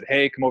 They said,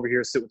 "Hey, come over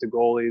here, sit with the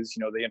goalies."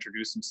 They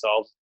introduced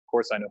themselves. Of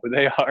course, I know who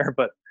they are,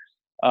 but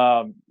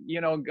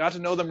got to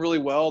know them really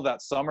well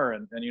that summer,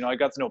 and I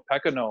got to know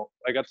Pekka.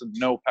 I got to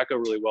know Pekka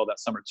really well that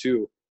summer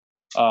too.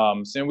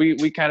 So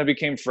we kind of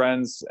became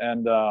friends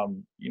and,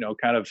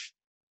 kind of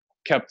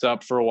kept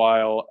up for a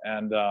while.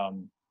 And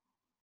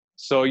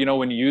so,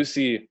 when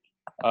UC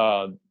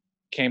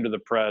came to the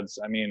Preds,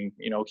 I mean,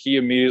 he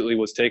immediately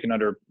was taken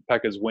under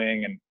Pekka's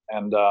wing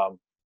and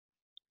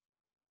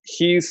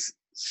he's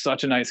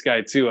such a nice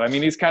guy too. I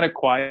mean, he's kind of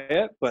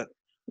quiet, but,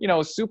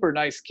 super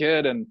nice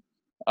kid. And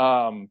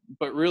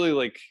but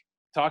really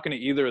talking to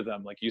either of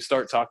them, you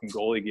start talking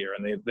goalie gear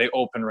and they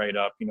open right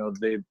up,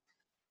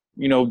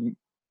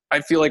 I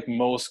feel like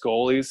most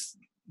goalies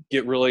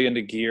get really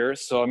into gear.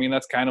 So, I mean,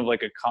 that's kind of a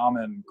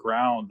common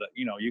ground that,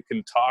 you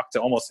can talk to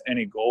almost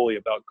any goalie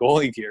about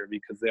goalie gear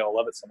because they all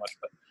love it so much.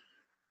 But,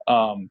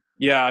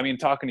 yeah, I mean,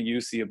 talking to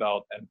UC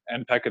about,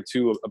 and Pekka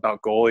too,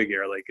 about goalie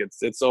gear,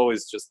 it's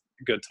always just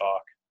good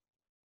talk.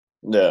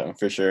 Yeah,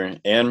 for sure.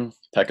 And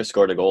Pekka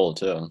scored a goal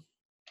too.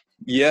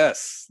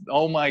 Yes.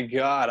 Oh my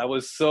God. I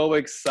was so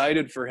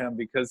excited for him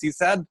because he's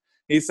had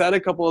a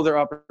couple other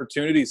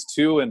opportunities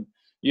too. And,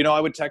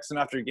 I would text him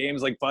after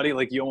games buddy,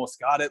 you almost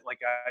got it.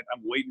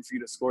 I'm waiting for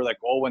you to score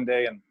that goal one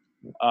day. And,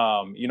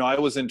 I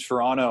was in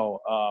Toronto.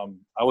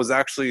 I was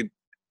actually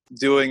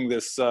doing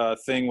this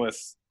thing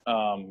with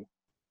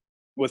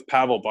with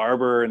Pavel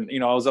Barber, and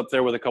I was up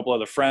there with a couple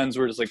other friends.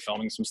 We were just like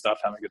filming some stuff,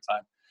 having a good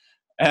time.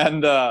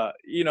 And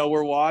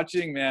we're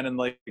watching, man, and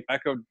like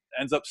Becca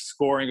ends up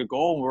scoring a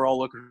goal, and we're all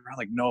looking around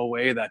like, no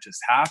way that just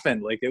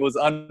happened. Like, it was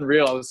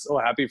unreal. I was so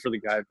happy for the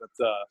guy. But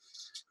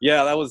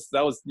yeah, that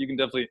was you can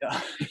definitely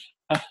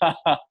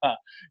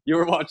you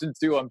were watching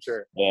too, I'm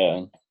sure.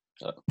 Yeah.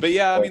 But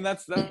yeah, I mean,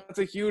 that's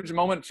a huge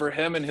moment for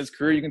him in his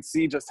career. You can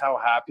see just how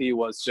happy he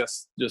was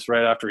just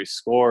right after he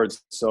scored.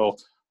 So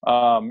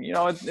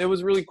it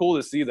was really cool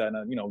to see that,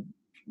 and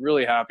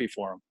really happy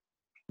for him.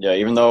 Yeah,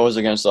 even though it was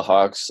against the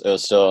Hawks, it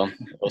was still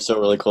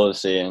really cool to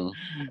see, and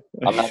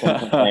I'm not going to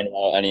complain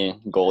about any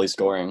goalie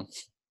scoring.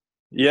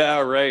 Yeah,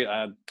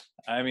 right.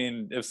 I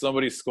mean, if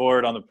somebody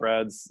scored on the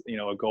Preds, a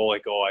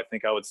goalie goal, I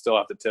think I would still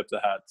have to tip the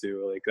hat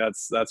too. Like,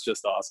 that's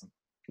just awesome.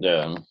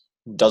 Yeah,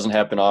 doesn't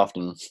happen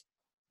often.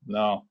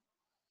 No.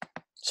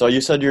 So you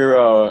said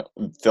you're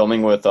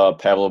filming with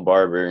Pavel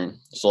Barber.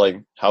 So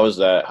like, how is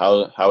that?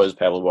 How is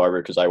Pavel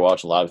Barber? Because I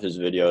watch a lot of his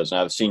videos,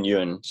 and I've seen you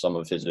in some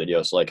of his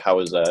videos. So like, how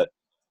is that?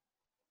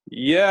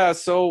 Yeah,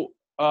 so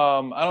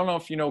I don't know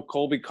if you know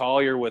Colby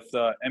Collier with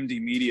MD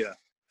Media,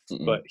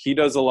 but he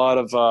does a lot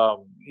of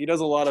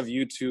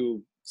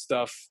YouTube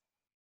stuff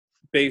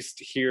based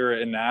here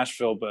in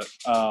Nashville. But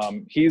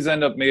he's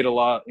made a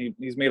lot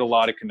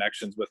of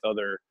connections with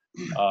other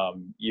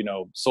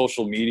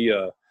social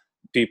media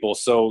people.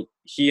 So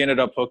he ended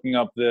up hooking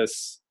up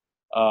this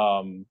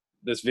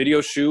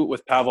video shoot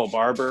with Pavel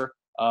Barber.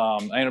 I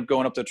ended up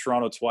going up to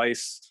Toronto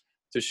twice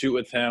to shoot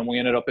with him. We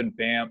ended up in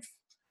Banff,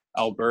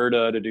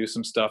 Alberta, to do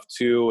some stuff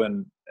too.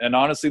 And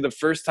honestly, the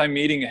first time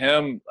meeting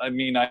him, I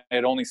mean, I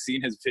had only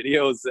seen his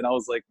videos, and I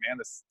was like, man,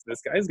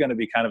 this guy's going to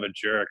be kind of a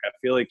jerk. I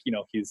feel like,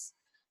 he's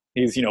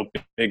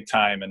big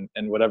time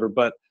and whatever.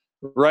 But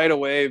right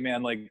away,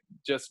 man, like,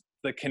 just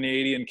the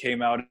Canadian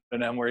came out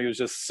in him, where he was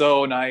just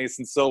so nice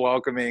and so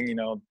welcoming,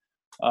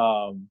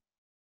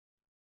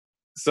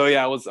 so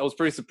yeah, I was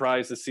pretty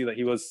surprised to see that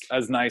he was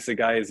as nice a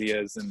guy as he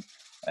is,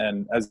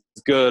 and as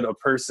good a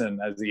person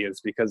as he is,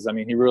 because I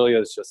mean, he really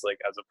is just like,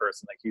 as a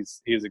person, like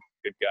he's a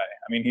good guy.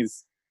 I mean,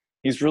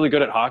 he's really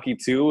good at hockey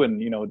too, and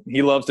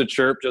he loves to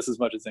chirp just as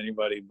much as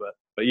anybody.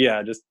 But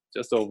yeah, just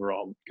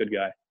overall good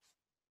guy.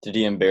 Did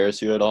he embarrass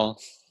you at all?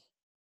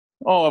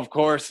 Oh, of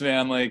course,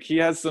 man. Like, he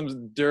has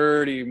some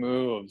dirty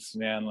moves,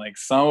 man. Like,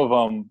 some of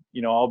them,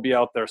 I'll be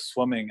out there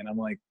swimming, and I'm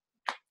like,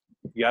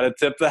 you got to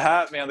tip the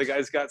hat, man. The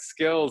guy's got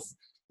skills.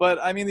 But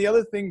I mean, the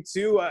other thing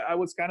too, I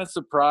was kind of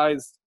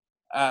surprised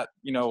at,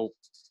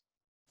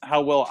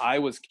 how well I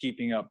was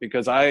keeping up,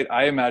 because I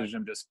imagined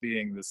him just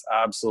being this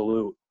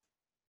absolute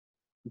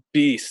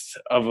beast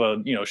of a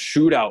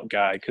shootout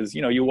guy, because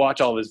you watch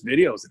all of his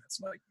videos and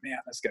it's like, man,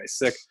 this guy's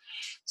sick.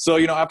 So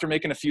after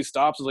making a few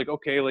stops, I was like,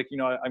 okay, like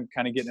I'm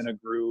kind of getting in a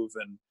groove,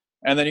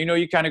 and then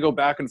you kind of go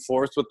back and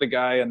forth with the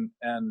guy, and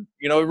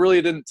it really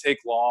didn't take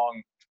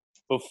long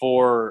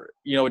before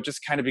it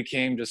just kind of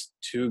became just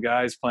two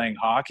guys playing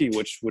hockey,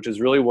 which is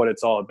really what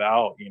it's all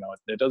about.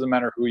 It doesn't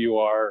matter who you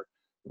are,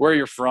 where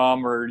you're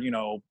from, or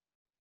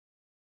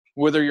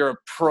whether you're a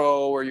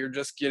pro or you're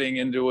just getting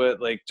into it.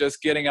 Like,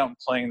 just getting out and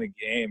playing the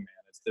game,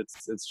 man,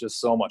 it's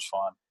just so much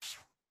fun.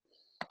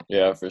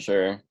 Yeah, for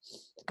sure.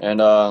 And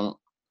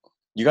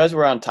you guys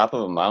were on top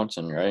of a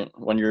mountain, right,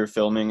 when you were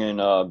filming in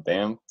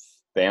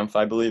Banff,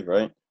 I believe,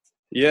 right?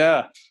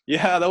 Yeah,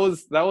 that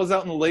was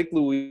out in Lake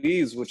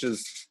Louise, which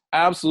is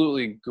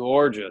absolutely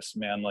gorgeous,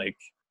 man.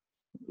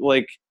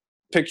 Like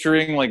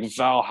picturing like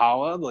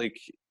Valhalla, like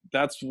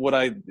that's what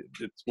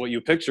it's what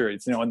you picture.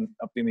 It's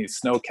up in these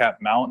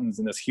snow-capped mountains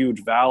in this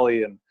huge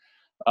valley, and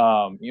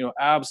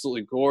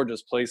absolutely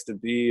gorgeous place to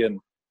be. And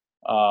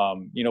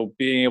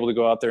being able to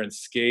go out there and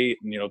skate,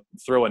 and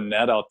throw a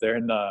net out there,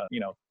 and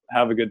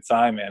have a good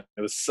time, man.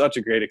 It was such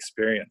a great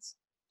experience.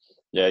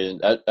 Yeah,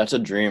 that's a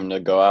dream, to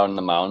go out in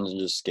the mountains and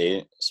just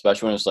skate,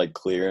 especially when it's like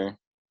clear.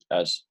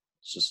 It's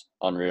just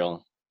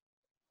unreal.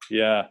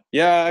 Yeah.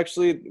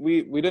 Actually,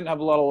 we didn't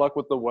have a lot of luck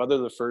with the weather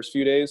the first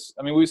few days.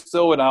 I mean, we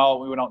still went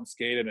out. We went out and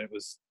skated, and it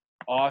was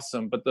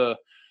awesome. But the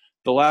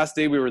last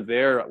day we were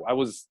there, I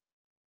was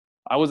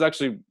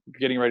actually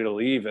getting ready to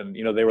leave, and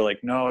they were like,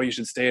 "No, you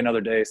should stay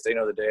another day. Stay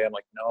another day." I'm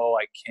like, "No,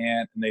 I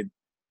can't." And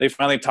they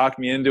finally talked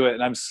me into it,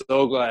 and I'm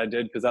so glad I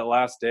did, because that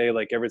last day,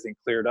 like, everything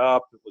cleared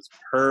up. It was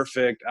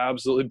perfect,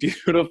 absolutely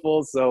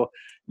beautiful. So,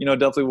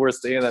 definitely worth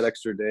staying that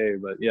extra day.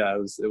 But yeah, it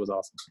was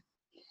awesome.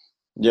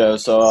 Yeah.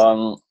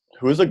 So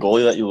who's the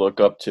goalie that you look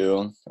up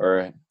to,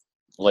 or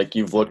like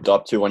you've looked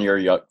up to when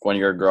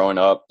you're growing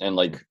up, and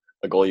like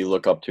a goalie you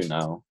look up to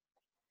now?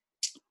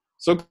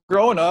 So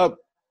growing up,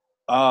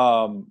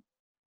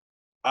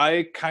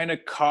 I kind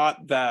of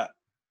caught that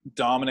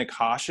Dominik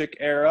Hasek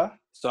era.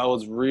 So I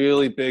was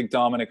really big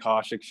Dominik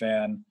Hasek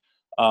fan.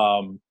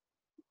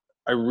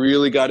 I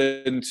really got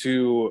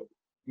into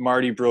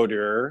Marty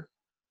Brodeur,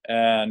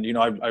 and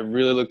I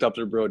really looked up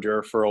to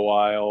Brodeur for a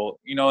while.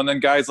 And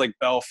then guys like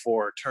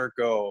Belfort,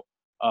 Turco,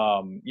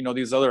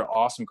 these other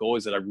awesome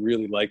goalies that I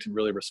really liked and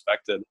really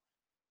respected.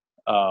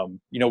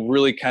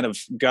 Really kind of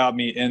got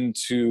me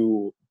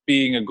into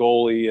being a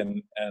goalie,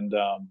 and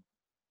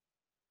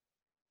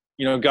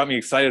got me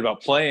excited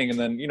about playing. And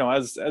then,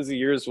 as the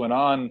years went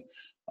on,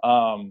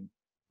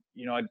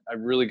 I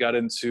really got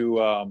into,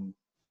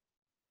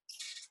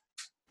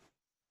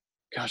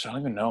 gosh, I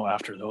don't even know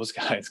after those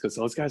guys, because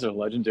those guys are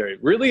legendary.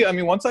 Really, I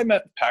mean, once I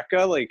met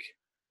Pekka, like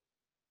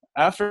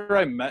after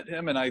I met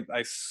him and I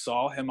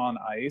saw him on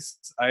ice,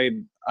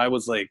 I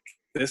was like,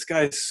 this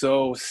guy's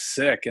so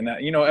sick. And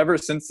ever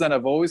since then,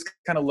 I've always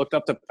kind of looked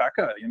up to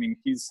Pekka. I mean,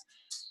 he's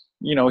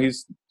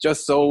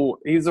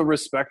a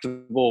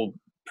respectable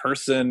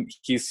person.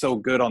 He's so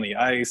good on the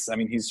ice. I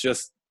mean, he's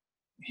just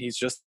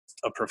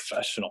a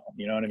professional,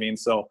 you know what I mean?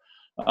 So,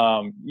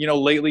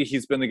 lately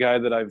he's been the guy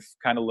that I've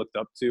kind of looked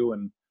up to,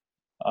 and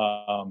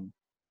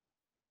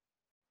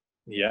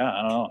yeah,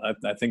 I don't know.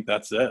 I think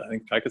that's it. I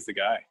think Pekka's the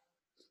guy.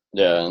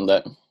 Yeah, and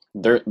that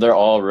they're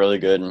all really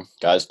good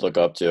guys to look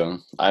up to.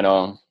 I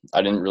know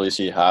I didn't really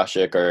see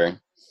Hasek or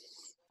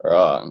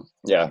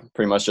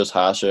pretty much just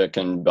Hasek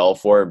and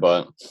Belfort,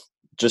 but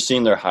just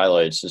seeing their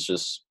highlights is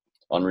just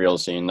unreal.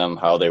 Seeing them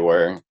how they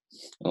were,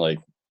 and like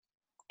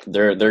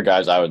they're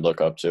guys I would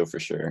look up to for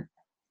sure.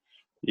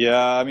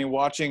 Yeah, I mean,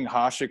 watching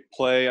Hasek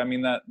play, I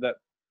mean that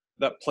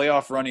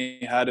playoff run he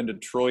had in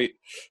Detroit,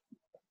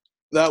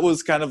 that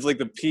was kind of like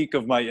the peak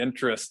of my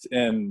interest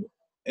in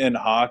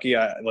hockey.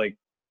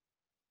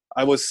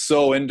 I was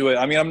so into it.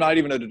 I mean, I'm not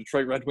even a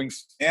Detroit Red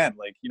Wings fan.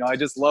 Like, I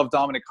just love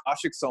Dominik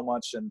Hasek so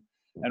much, and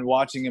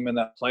watching him in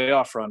that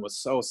playoff run was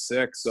so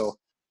sick. So,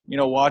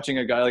 watching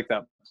a guy like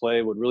that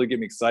play would really get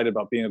me excited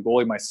about being a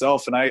goalie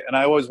myself. And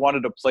I always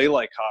wanted to play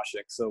like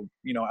Hasek. So,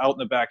 out in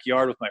the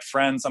backyard with my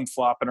friends, I'm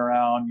flopping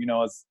around,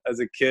 as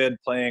a kid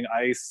playing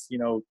ice,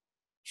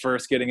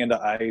 first getting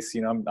into ice,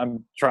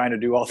 I'm trying to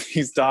do all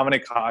these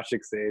Dominik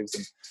Hasek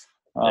saves.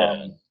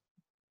 And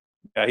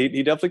yeah,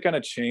 he definitely kind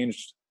of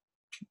changed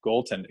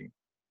goaltending.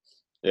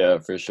 Yeah,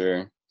 for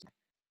sure.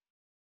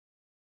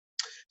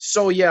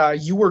 So, yeah,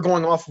 you were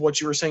going off of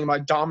what you were saying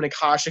about Dominik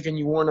Hasek, and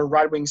you weren't a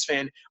Red Wings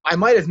fan. I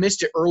might have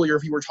missed it earlier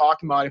if you were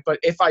talking about it, but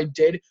if I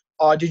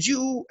did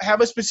you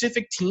have a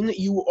specific team that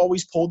you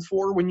always pulled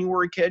for when you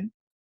were a kid?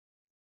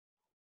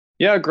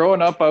 Yeah,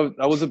 growing up,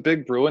 I was a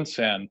big Bruins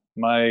fan.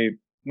 My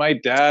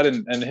dad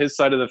and his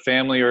side of the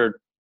family are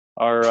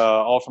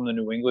all from the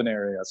New England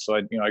area. So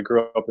I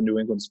grew up a New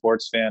England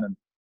sports fan,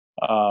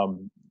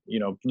 and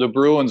the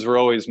Bruins were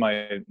always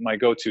my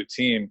go-to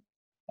team.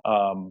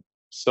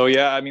 So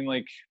yeah, I mean,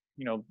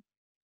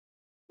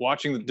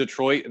 watching the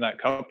Detroit in that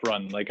cup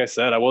run, like I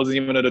said, I wasn't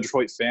even a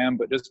Detroit fan,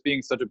 but just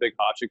being such a big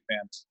Hasek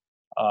fan,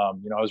 I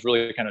was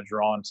really kind of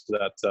drawn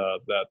to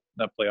that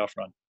playoff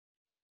run.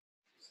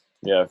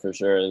 Yeah, for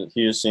sure.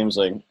 He just seems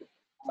like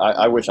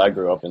I wish I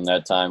grew up in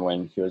that time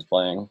when he was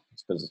playing,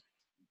 because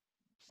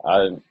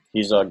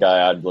he's a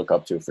guy I'd look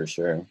up to for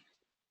sure.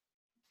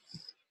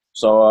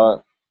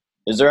 So,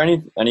 is there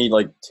any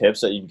like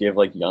tips that you give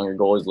like younger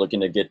goalies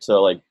looking to get to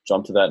like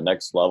jump to that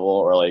next level,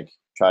 or like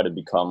try to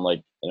become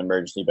like an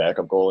emergency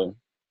backup goalie?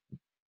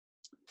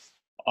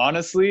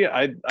 Honestly,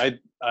 I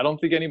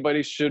don't think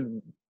anybody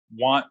should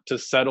want to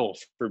settle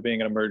for being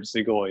an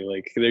emergency goalie.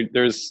 Like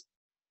there's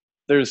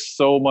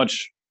so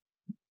much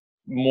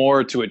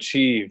more to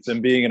achieve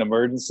than being an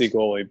emergency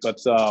goalie.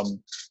 But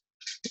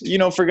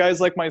for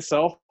guys like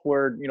myself,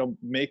 where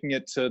making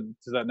it to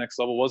that next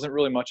level wasn't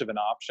really much of an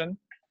option.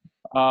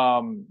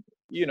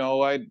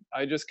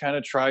 I just kind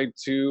of tried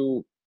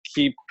to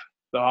keep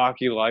the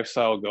hockey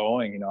lifestyle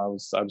going. I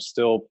was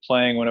still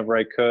playing whenever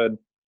I could.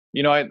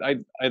 I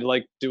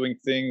like doing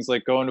things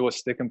like going to a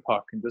stick and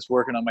puck and just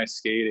working on my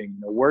skating,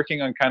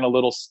 working on kind of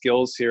little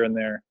skills here and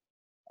there.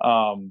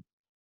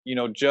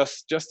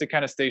 Just to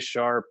kind of stay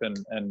sharp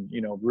and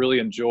really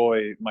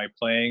enjoy my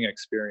playing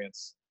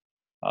experience.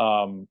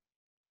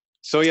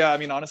 So yeah, I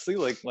mean, honestly,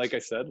 like I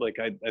said,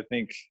 I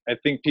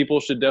think people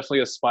should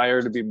definitely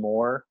aspire to be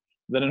more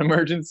than an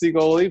emergency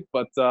goalie,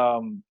 but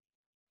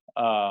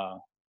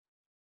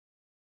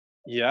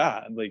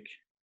yeah, like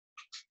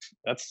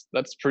that's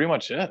pretty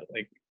much it.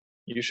 Like,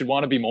 you should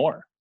want to be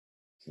more.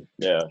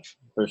 Yeah,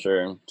 for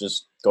sure.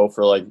 Just go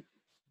for like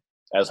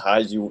as high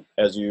as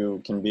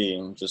you can be,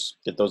 and just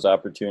get those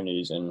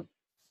opportunities and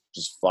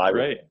just fly.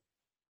 Right.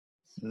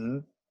 Mm-hmm.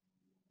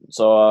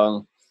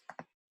 So,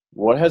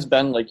 what has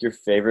been like your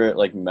favorite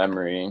like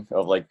memory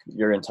of like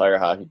your entire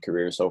hockey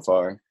career so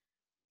far?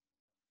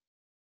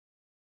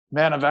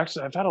 Man, I've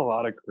had a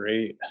lot of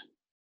great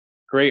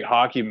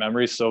hockey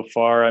memories so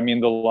far. I mean,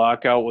 the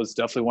lockout was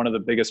definitely one of the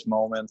biggest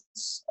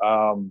moments.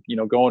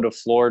 Going to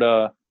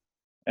Florida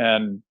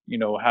and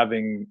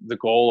having the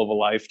goal of a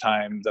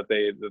lifetime that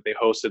they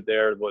hosted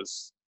there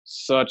was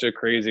such a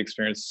crazy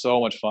experience. So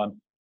much fun.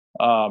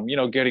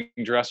 Getting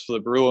dressed for the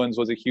Bruins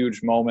was a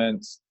huge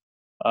moment.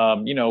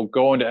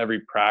 Going to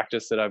every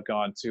practice that I've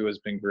gone to has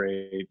been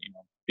great.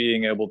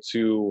 Being able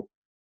to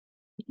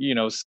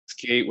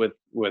skate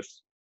with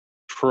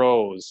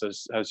pros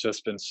has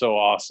just been so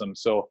awesome.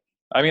 So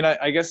I mean,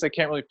 I guess I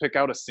can't really pick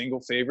out a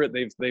single favorite.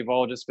 They've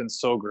all just been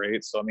so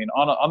great. So I mean,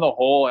 on the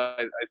whole,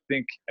 I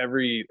think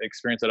every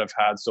experience that I've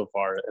had so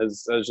far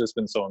has just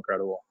been so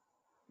incredible.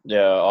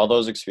 Yeah, all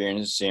those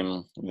experiences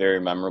seem very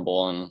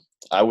memorable, and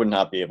I would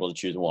not be able to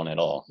choose one at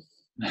all.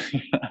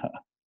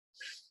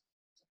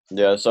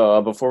 Yeah, so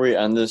before we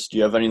end this, do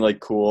you have any like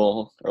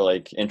cool or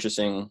like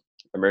interesting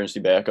emergency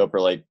backup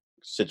or like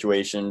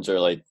situations or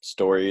like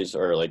stories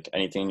or like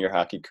anything in your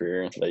hockey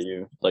career that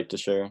you like to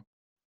share?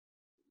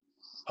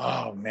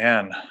 Oh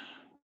man,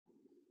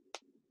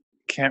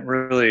 can't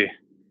really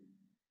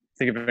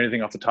think of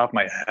anything off the top of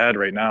my head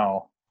right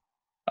now.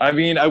 I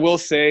mean, I will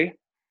say,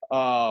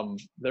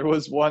 there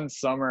was one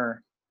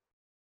summer,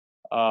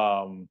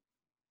 um,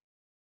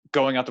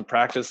 going out to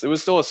practice. It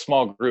was still a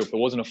small group. It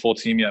wasn't a full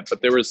team yet,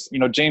 but there was,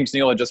 James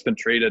Neal had just been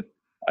traded.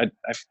 I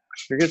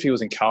forget if he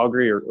was in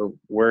Calgary or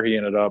where he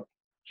ended up,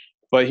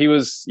 but he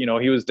was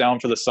down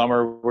for the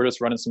summer. We're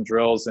just running some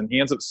drills, and he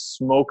ends up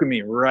smoking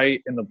me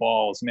right in the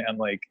balls, man,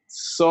 like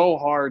so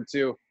hard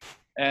too.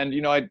 And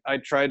I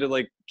tried to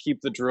like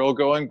keep the drill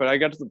going, but I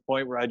got to the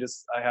point where I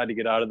had to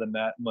get out of the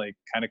net and like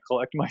kind of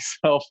collect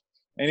myself.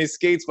 And he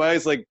skates by,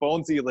 he's like,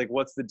 Bonesy, like,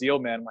 what's the deal,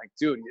 man? I'm like,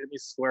 dude, you hit me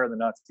square in the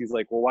nuts. He's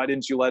like, well, why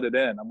didn't you let it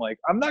in? I'm like,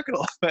 I'm not gonna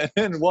let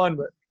it in, one,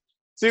 but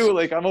two,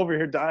 like, I'm over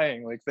here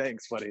dying. Like,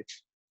 thanks, buddy.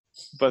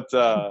 But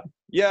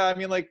yeah, I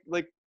mean,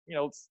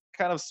 it's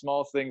kind of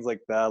small things like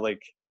that.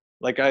 Like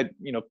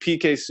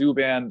PK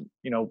Subban,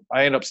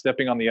 I ended up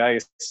stepping on the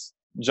ice,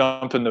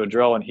 jump into a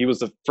drill, and he was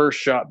the first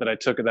shot that I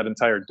took of that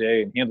entire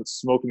day, and he ended up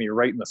smoking me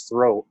right in the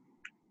throat.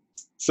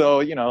 So,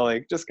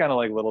 like just kind of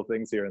like little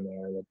things here and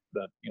there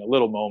that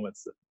little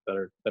moments that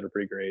are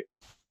pretty great.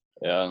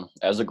 Yeah,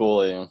 as a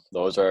goalie,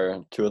 those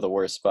are two of the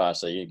worst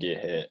spots that you get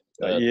hit.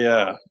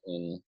 Yeah.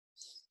 In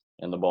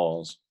the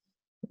balls.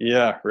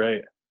 Yeah,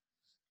 right.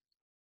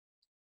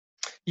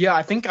 Yeah,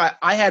 I think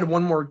I had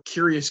one more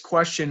curious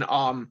question.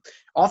 Off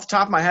the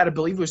top of my head, I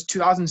believe it was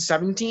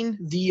 2017.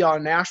 The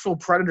Nashville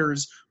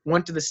Predators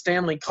went to the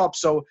Stanley Cup.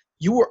 So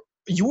you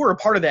were a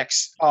part of that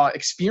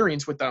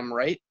experience with them,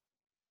 right?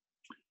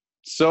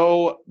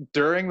 So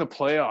during the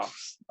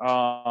playoffs,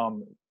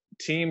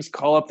 teams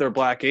call up their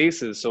Black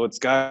Aces. So it's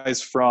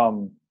guys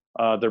from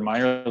their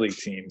minor league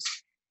teams,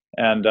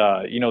 and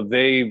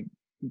they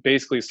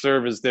basically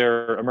serve as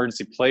their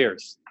emergency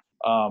players.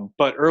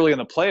 But early in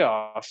the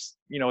playoffs,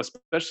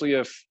 especially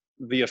if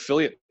the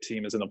affiliate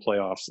team is in the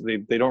playoffs,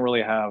 they don't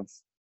really have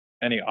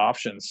any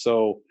options.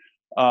 So,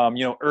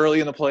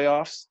 early in the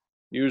playoffs,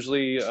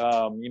 usually,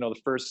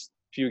 the first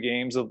few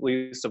games at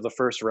least of the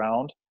first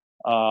round,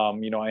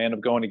 I end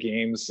up going to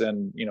games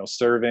and,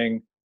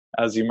 serving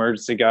as the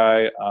emergency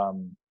guy.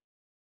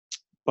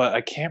 But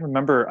I can't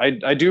remember.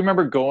 I do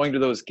remember going to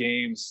those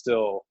games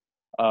still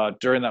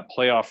during that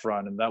playoff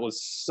run, and that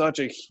was such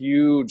a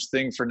huge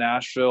thing for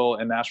Nashville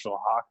and Nashville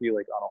hockey,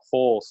 like on a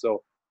whole.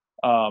 So,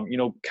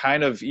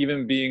 kind of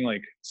even being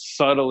like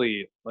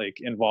subtly like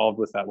involved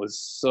with that was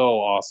so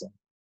awesome.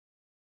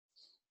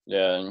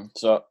 Yeah.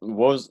 So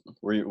what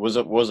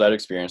was that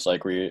experience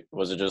like?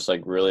 Was it just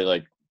like really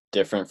like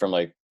different from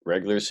like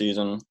regular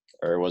season,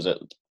 or was it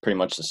pretty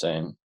much the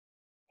same?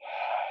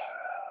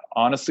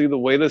 Honestly, the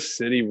way the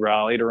city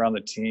rallied around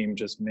the team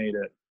just made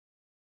it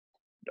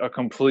a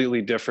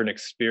completely different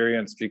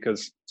experience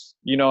because,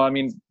 I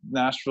mean,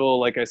 Nashville,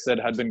 like I said,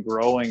 had been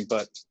growing,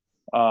 but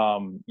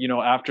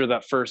after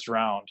that first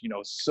round,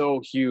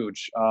 so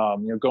huge,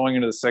 going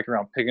into the second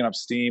round, picking up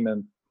steam,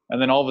 and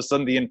then all of a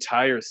sudden the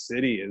entire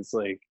city is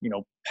like,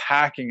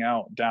 packing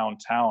out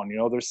downtown.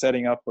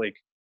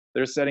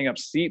 They're setting up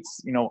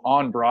seats,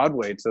 on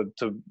Broadway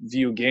to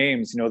view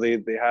games. They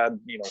had,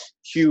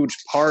 huge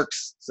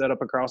parks set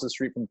up across the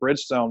street from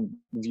Bridgestone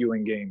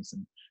viewing games.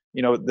 And,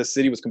 the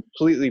city was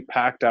completely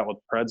packed out with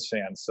Preds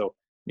fans. So,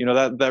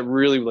 that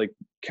really like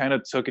kind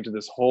of took it to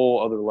this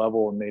whole other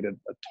level and made it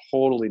a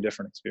totally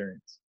different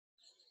experience.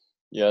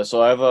 Yeah,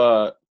 so I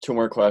have two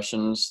more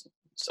questions.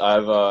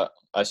 I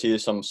see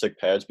some sick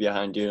pads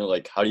behind you.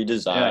 Like, how do you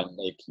design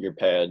like your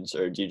pads,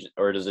 or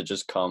or does it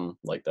just come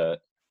like that?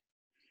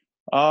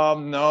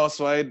 No,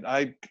 so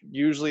I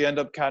usually end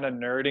up kind of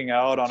nerding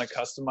out on a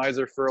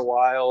customizer for a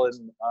while,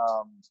 and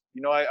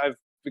I've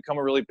become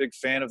a really big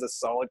fan of the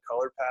solid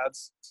color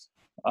pads.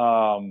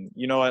 When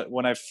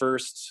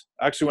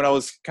I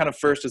was kind of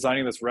first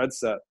designing this red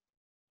set,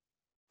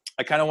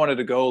 I kind of wanted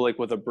to go like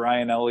with a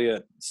Brian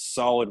Elliott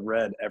solid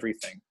red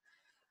everything,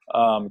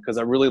 because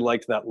I really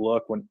liked that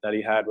look that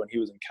he had when he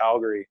was in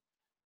Calgary.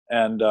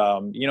 And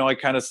I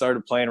kind of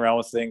started playing around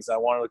with things. I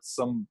wanted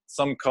some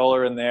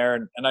color in there,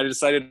 and I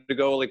decided to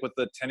go like with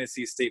the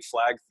Tennessee state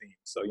flag theme.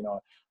 So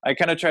I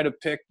kind of try to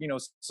pick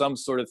some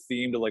sort of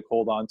theme to like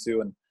hold on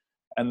to,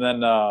 and then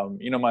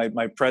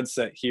my Pred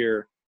set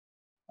here.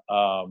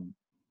 I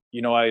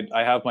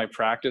have my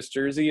practice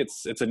jersey.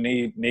 It's a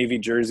navy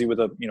jersey with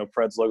a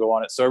Preds logo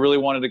on it. So I really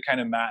wanted to kind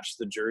of match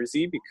the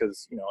jersey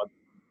because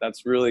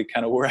that's really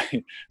kind of where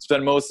I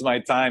spend most of my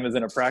time is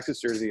in a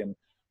practice jersey. And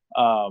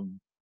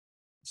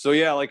so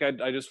yeah, like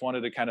I just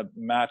wanted to kind of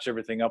match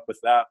everything up with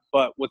that.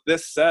 But with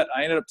this set,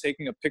 I ended up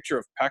taking a picture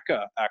of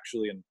Pekka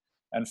actually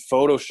and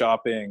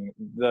photoshopping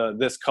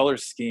this color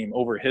scheme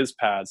over his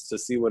pads to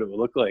see what it would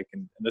look like.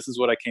 And this is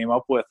what I came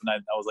up with. And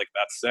I was like,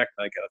 that's sick.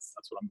 Like that's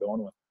what I'm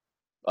going with.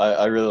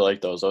 I really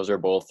like those. Those are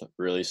both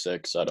really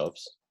sick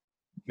setups.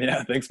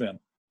 Yeah, thanks, man.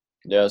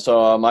 Yeah,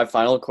 so my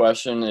final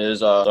question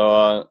is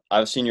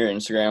I've seen your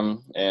Instagram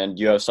and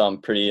you have some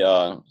pretty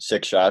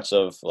sick shots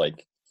of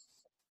like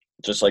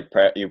just like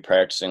you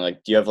practicing.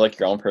 Like, do you have like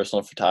your own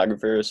personal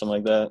photographer or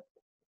something like that?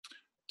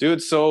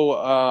 Dude,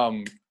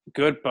 so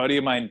good buddy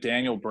of mine,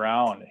 Daniel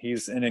Brown.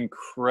 He's an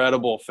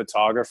incredible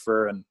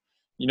photographer, and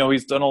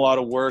he's done a lot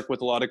of work with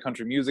a lot of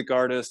country music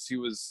artists. He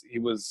was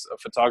a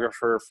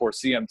photographer for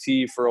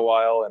CMT for a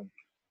while,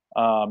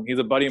 and he's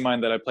a buddy of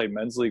mine that I played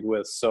men's league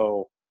with.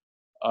 So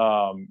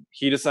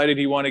he decided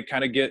he wanted to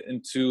kind of get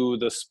into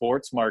the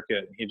sports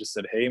market. He just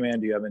said, "Hey, man,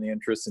 do you have any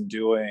interest in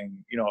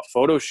doing a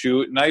photo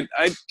shoot?" And I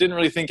didn't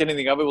really think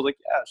anything of it. I was like,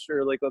 "Yeah,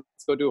 sure. Like,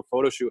 let's go do a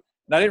photo shoot."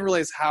 And I didn't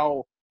realize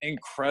how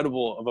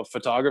incredible of a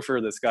photographer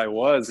this guy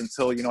was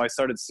until I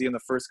started seeing the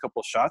first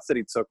couple shots that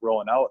he took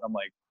rolling out, and I'm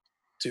like,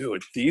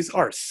 dude, these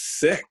are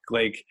sick.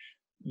 Like,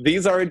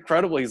 these are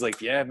incredible. He's like,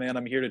 yeah, man,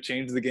 I'm here to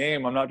change the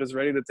game. I'm not just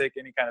ready to take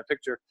any kind of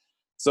picture.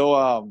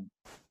 So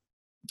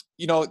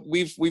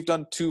we've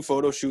done 2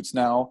 photo shoots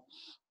now.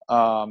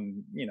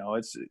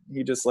 It's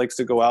he just likes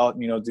to go out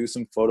and do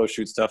some photo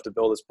shoot stuff to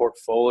build his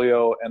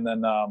portfolio. And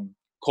then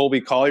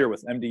Colby Collier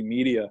with MD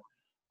Media,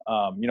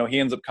 he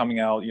ends up coming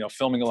out,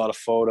 filming a lot of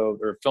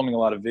filming a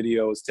lot of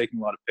videos, taking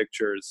a lot of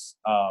pictures.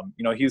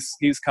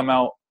 He's come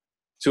out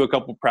to a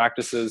couple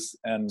practices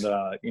and,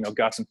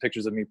 got some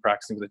pictures of me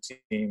practicing with the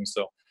team.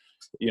 So,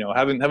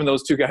 having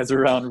those 2 guys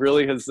around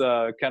really has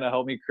kind of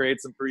helped me create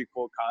some pretty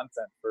cool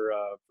content for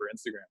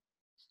Instagram.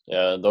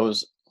 Yeah,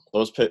 those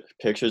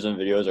pictures and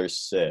videos are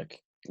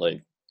sick.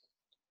 Like,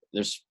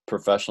 there's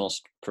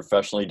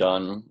professionally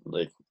done.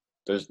 Like,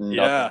 there's nothing.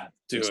 Yeah,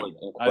 dude, like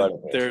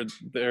incredible.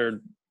 they're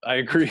I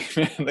agree,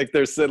 man. Like,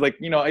 they're said, like,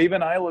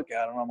 even I look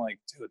at them, I'm like,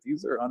 dude,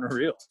 these are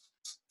unreal.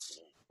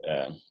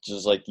 Yeah,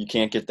 just like you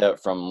can't get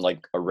that from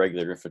like a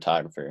regular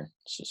photographer.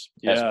 It's just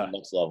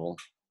next level.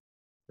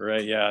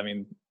 Right. Yeah. I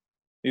mean,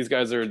 these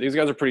guys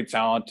are pretty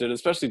talented,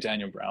 especially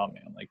Daniel Brown,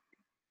 man. Like,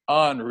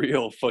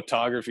 unreal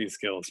photography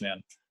skills,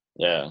 man.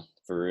 Yeah,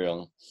 for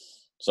real.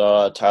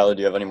 So, Tyler,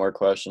 do you have any more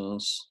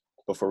questions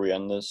before we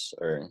end this,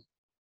 or?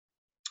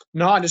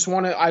 No, I just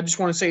want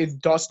to say,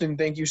 Dustin,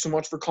 thank you so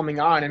much for coming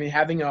on. I mean,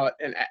 having an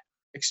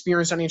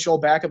experienced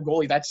NHL backup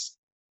goalie, that's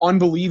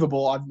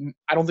unbelievable.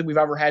 I don't think we've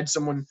ever had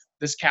someone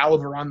this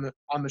caliber on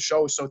the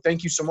show. So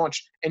thank you so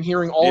much. And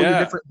hearing all your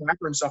different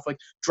background stuff, like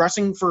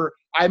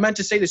I meant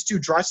to say this too,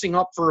 dressing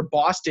up for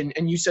Boston,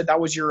 and you said that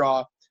was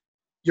your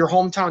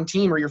hometown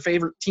team or your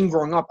favorite team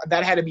growing up.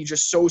 That had to be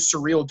just so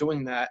surreal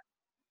doing that.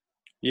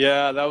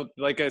 Yeah,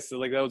 like I said,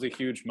 like, that was a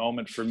huge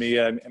moment for me.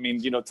 I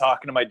mean,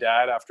 talking to my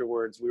dad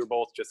afterwards, we were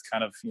both just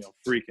kind of,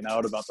 freaking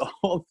out about the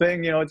whole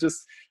thing.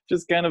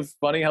 Just kind of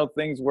funny how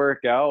things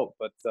work out.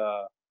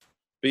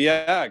 But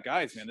yeah,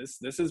 guys, man,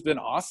 this has been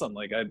awesome.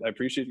 Like, I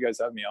appreciate you guys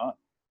having me on.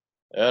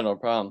 Yeah, no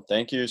problem.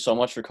 Thank you so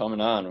much for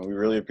coming on. We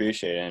really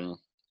appreciate it. And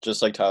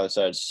just like Tyler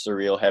said, it's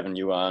surreal having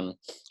you on and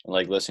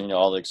like listening to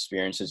all the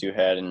experiences you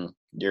had and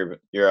your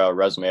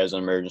resume as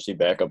an emergency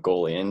backup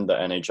goalie in the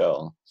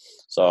NHL.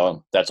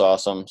 So that's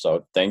awesome.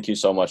 So thank you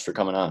so much for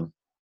coming on.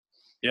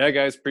 Yeah,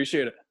 guys,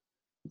 appreciate it.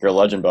 You're a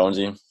legend,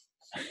 Bonesy.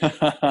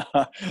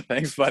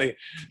 Thanks, buddy.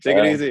 Take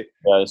it easy.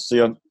 Yeah, see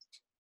you.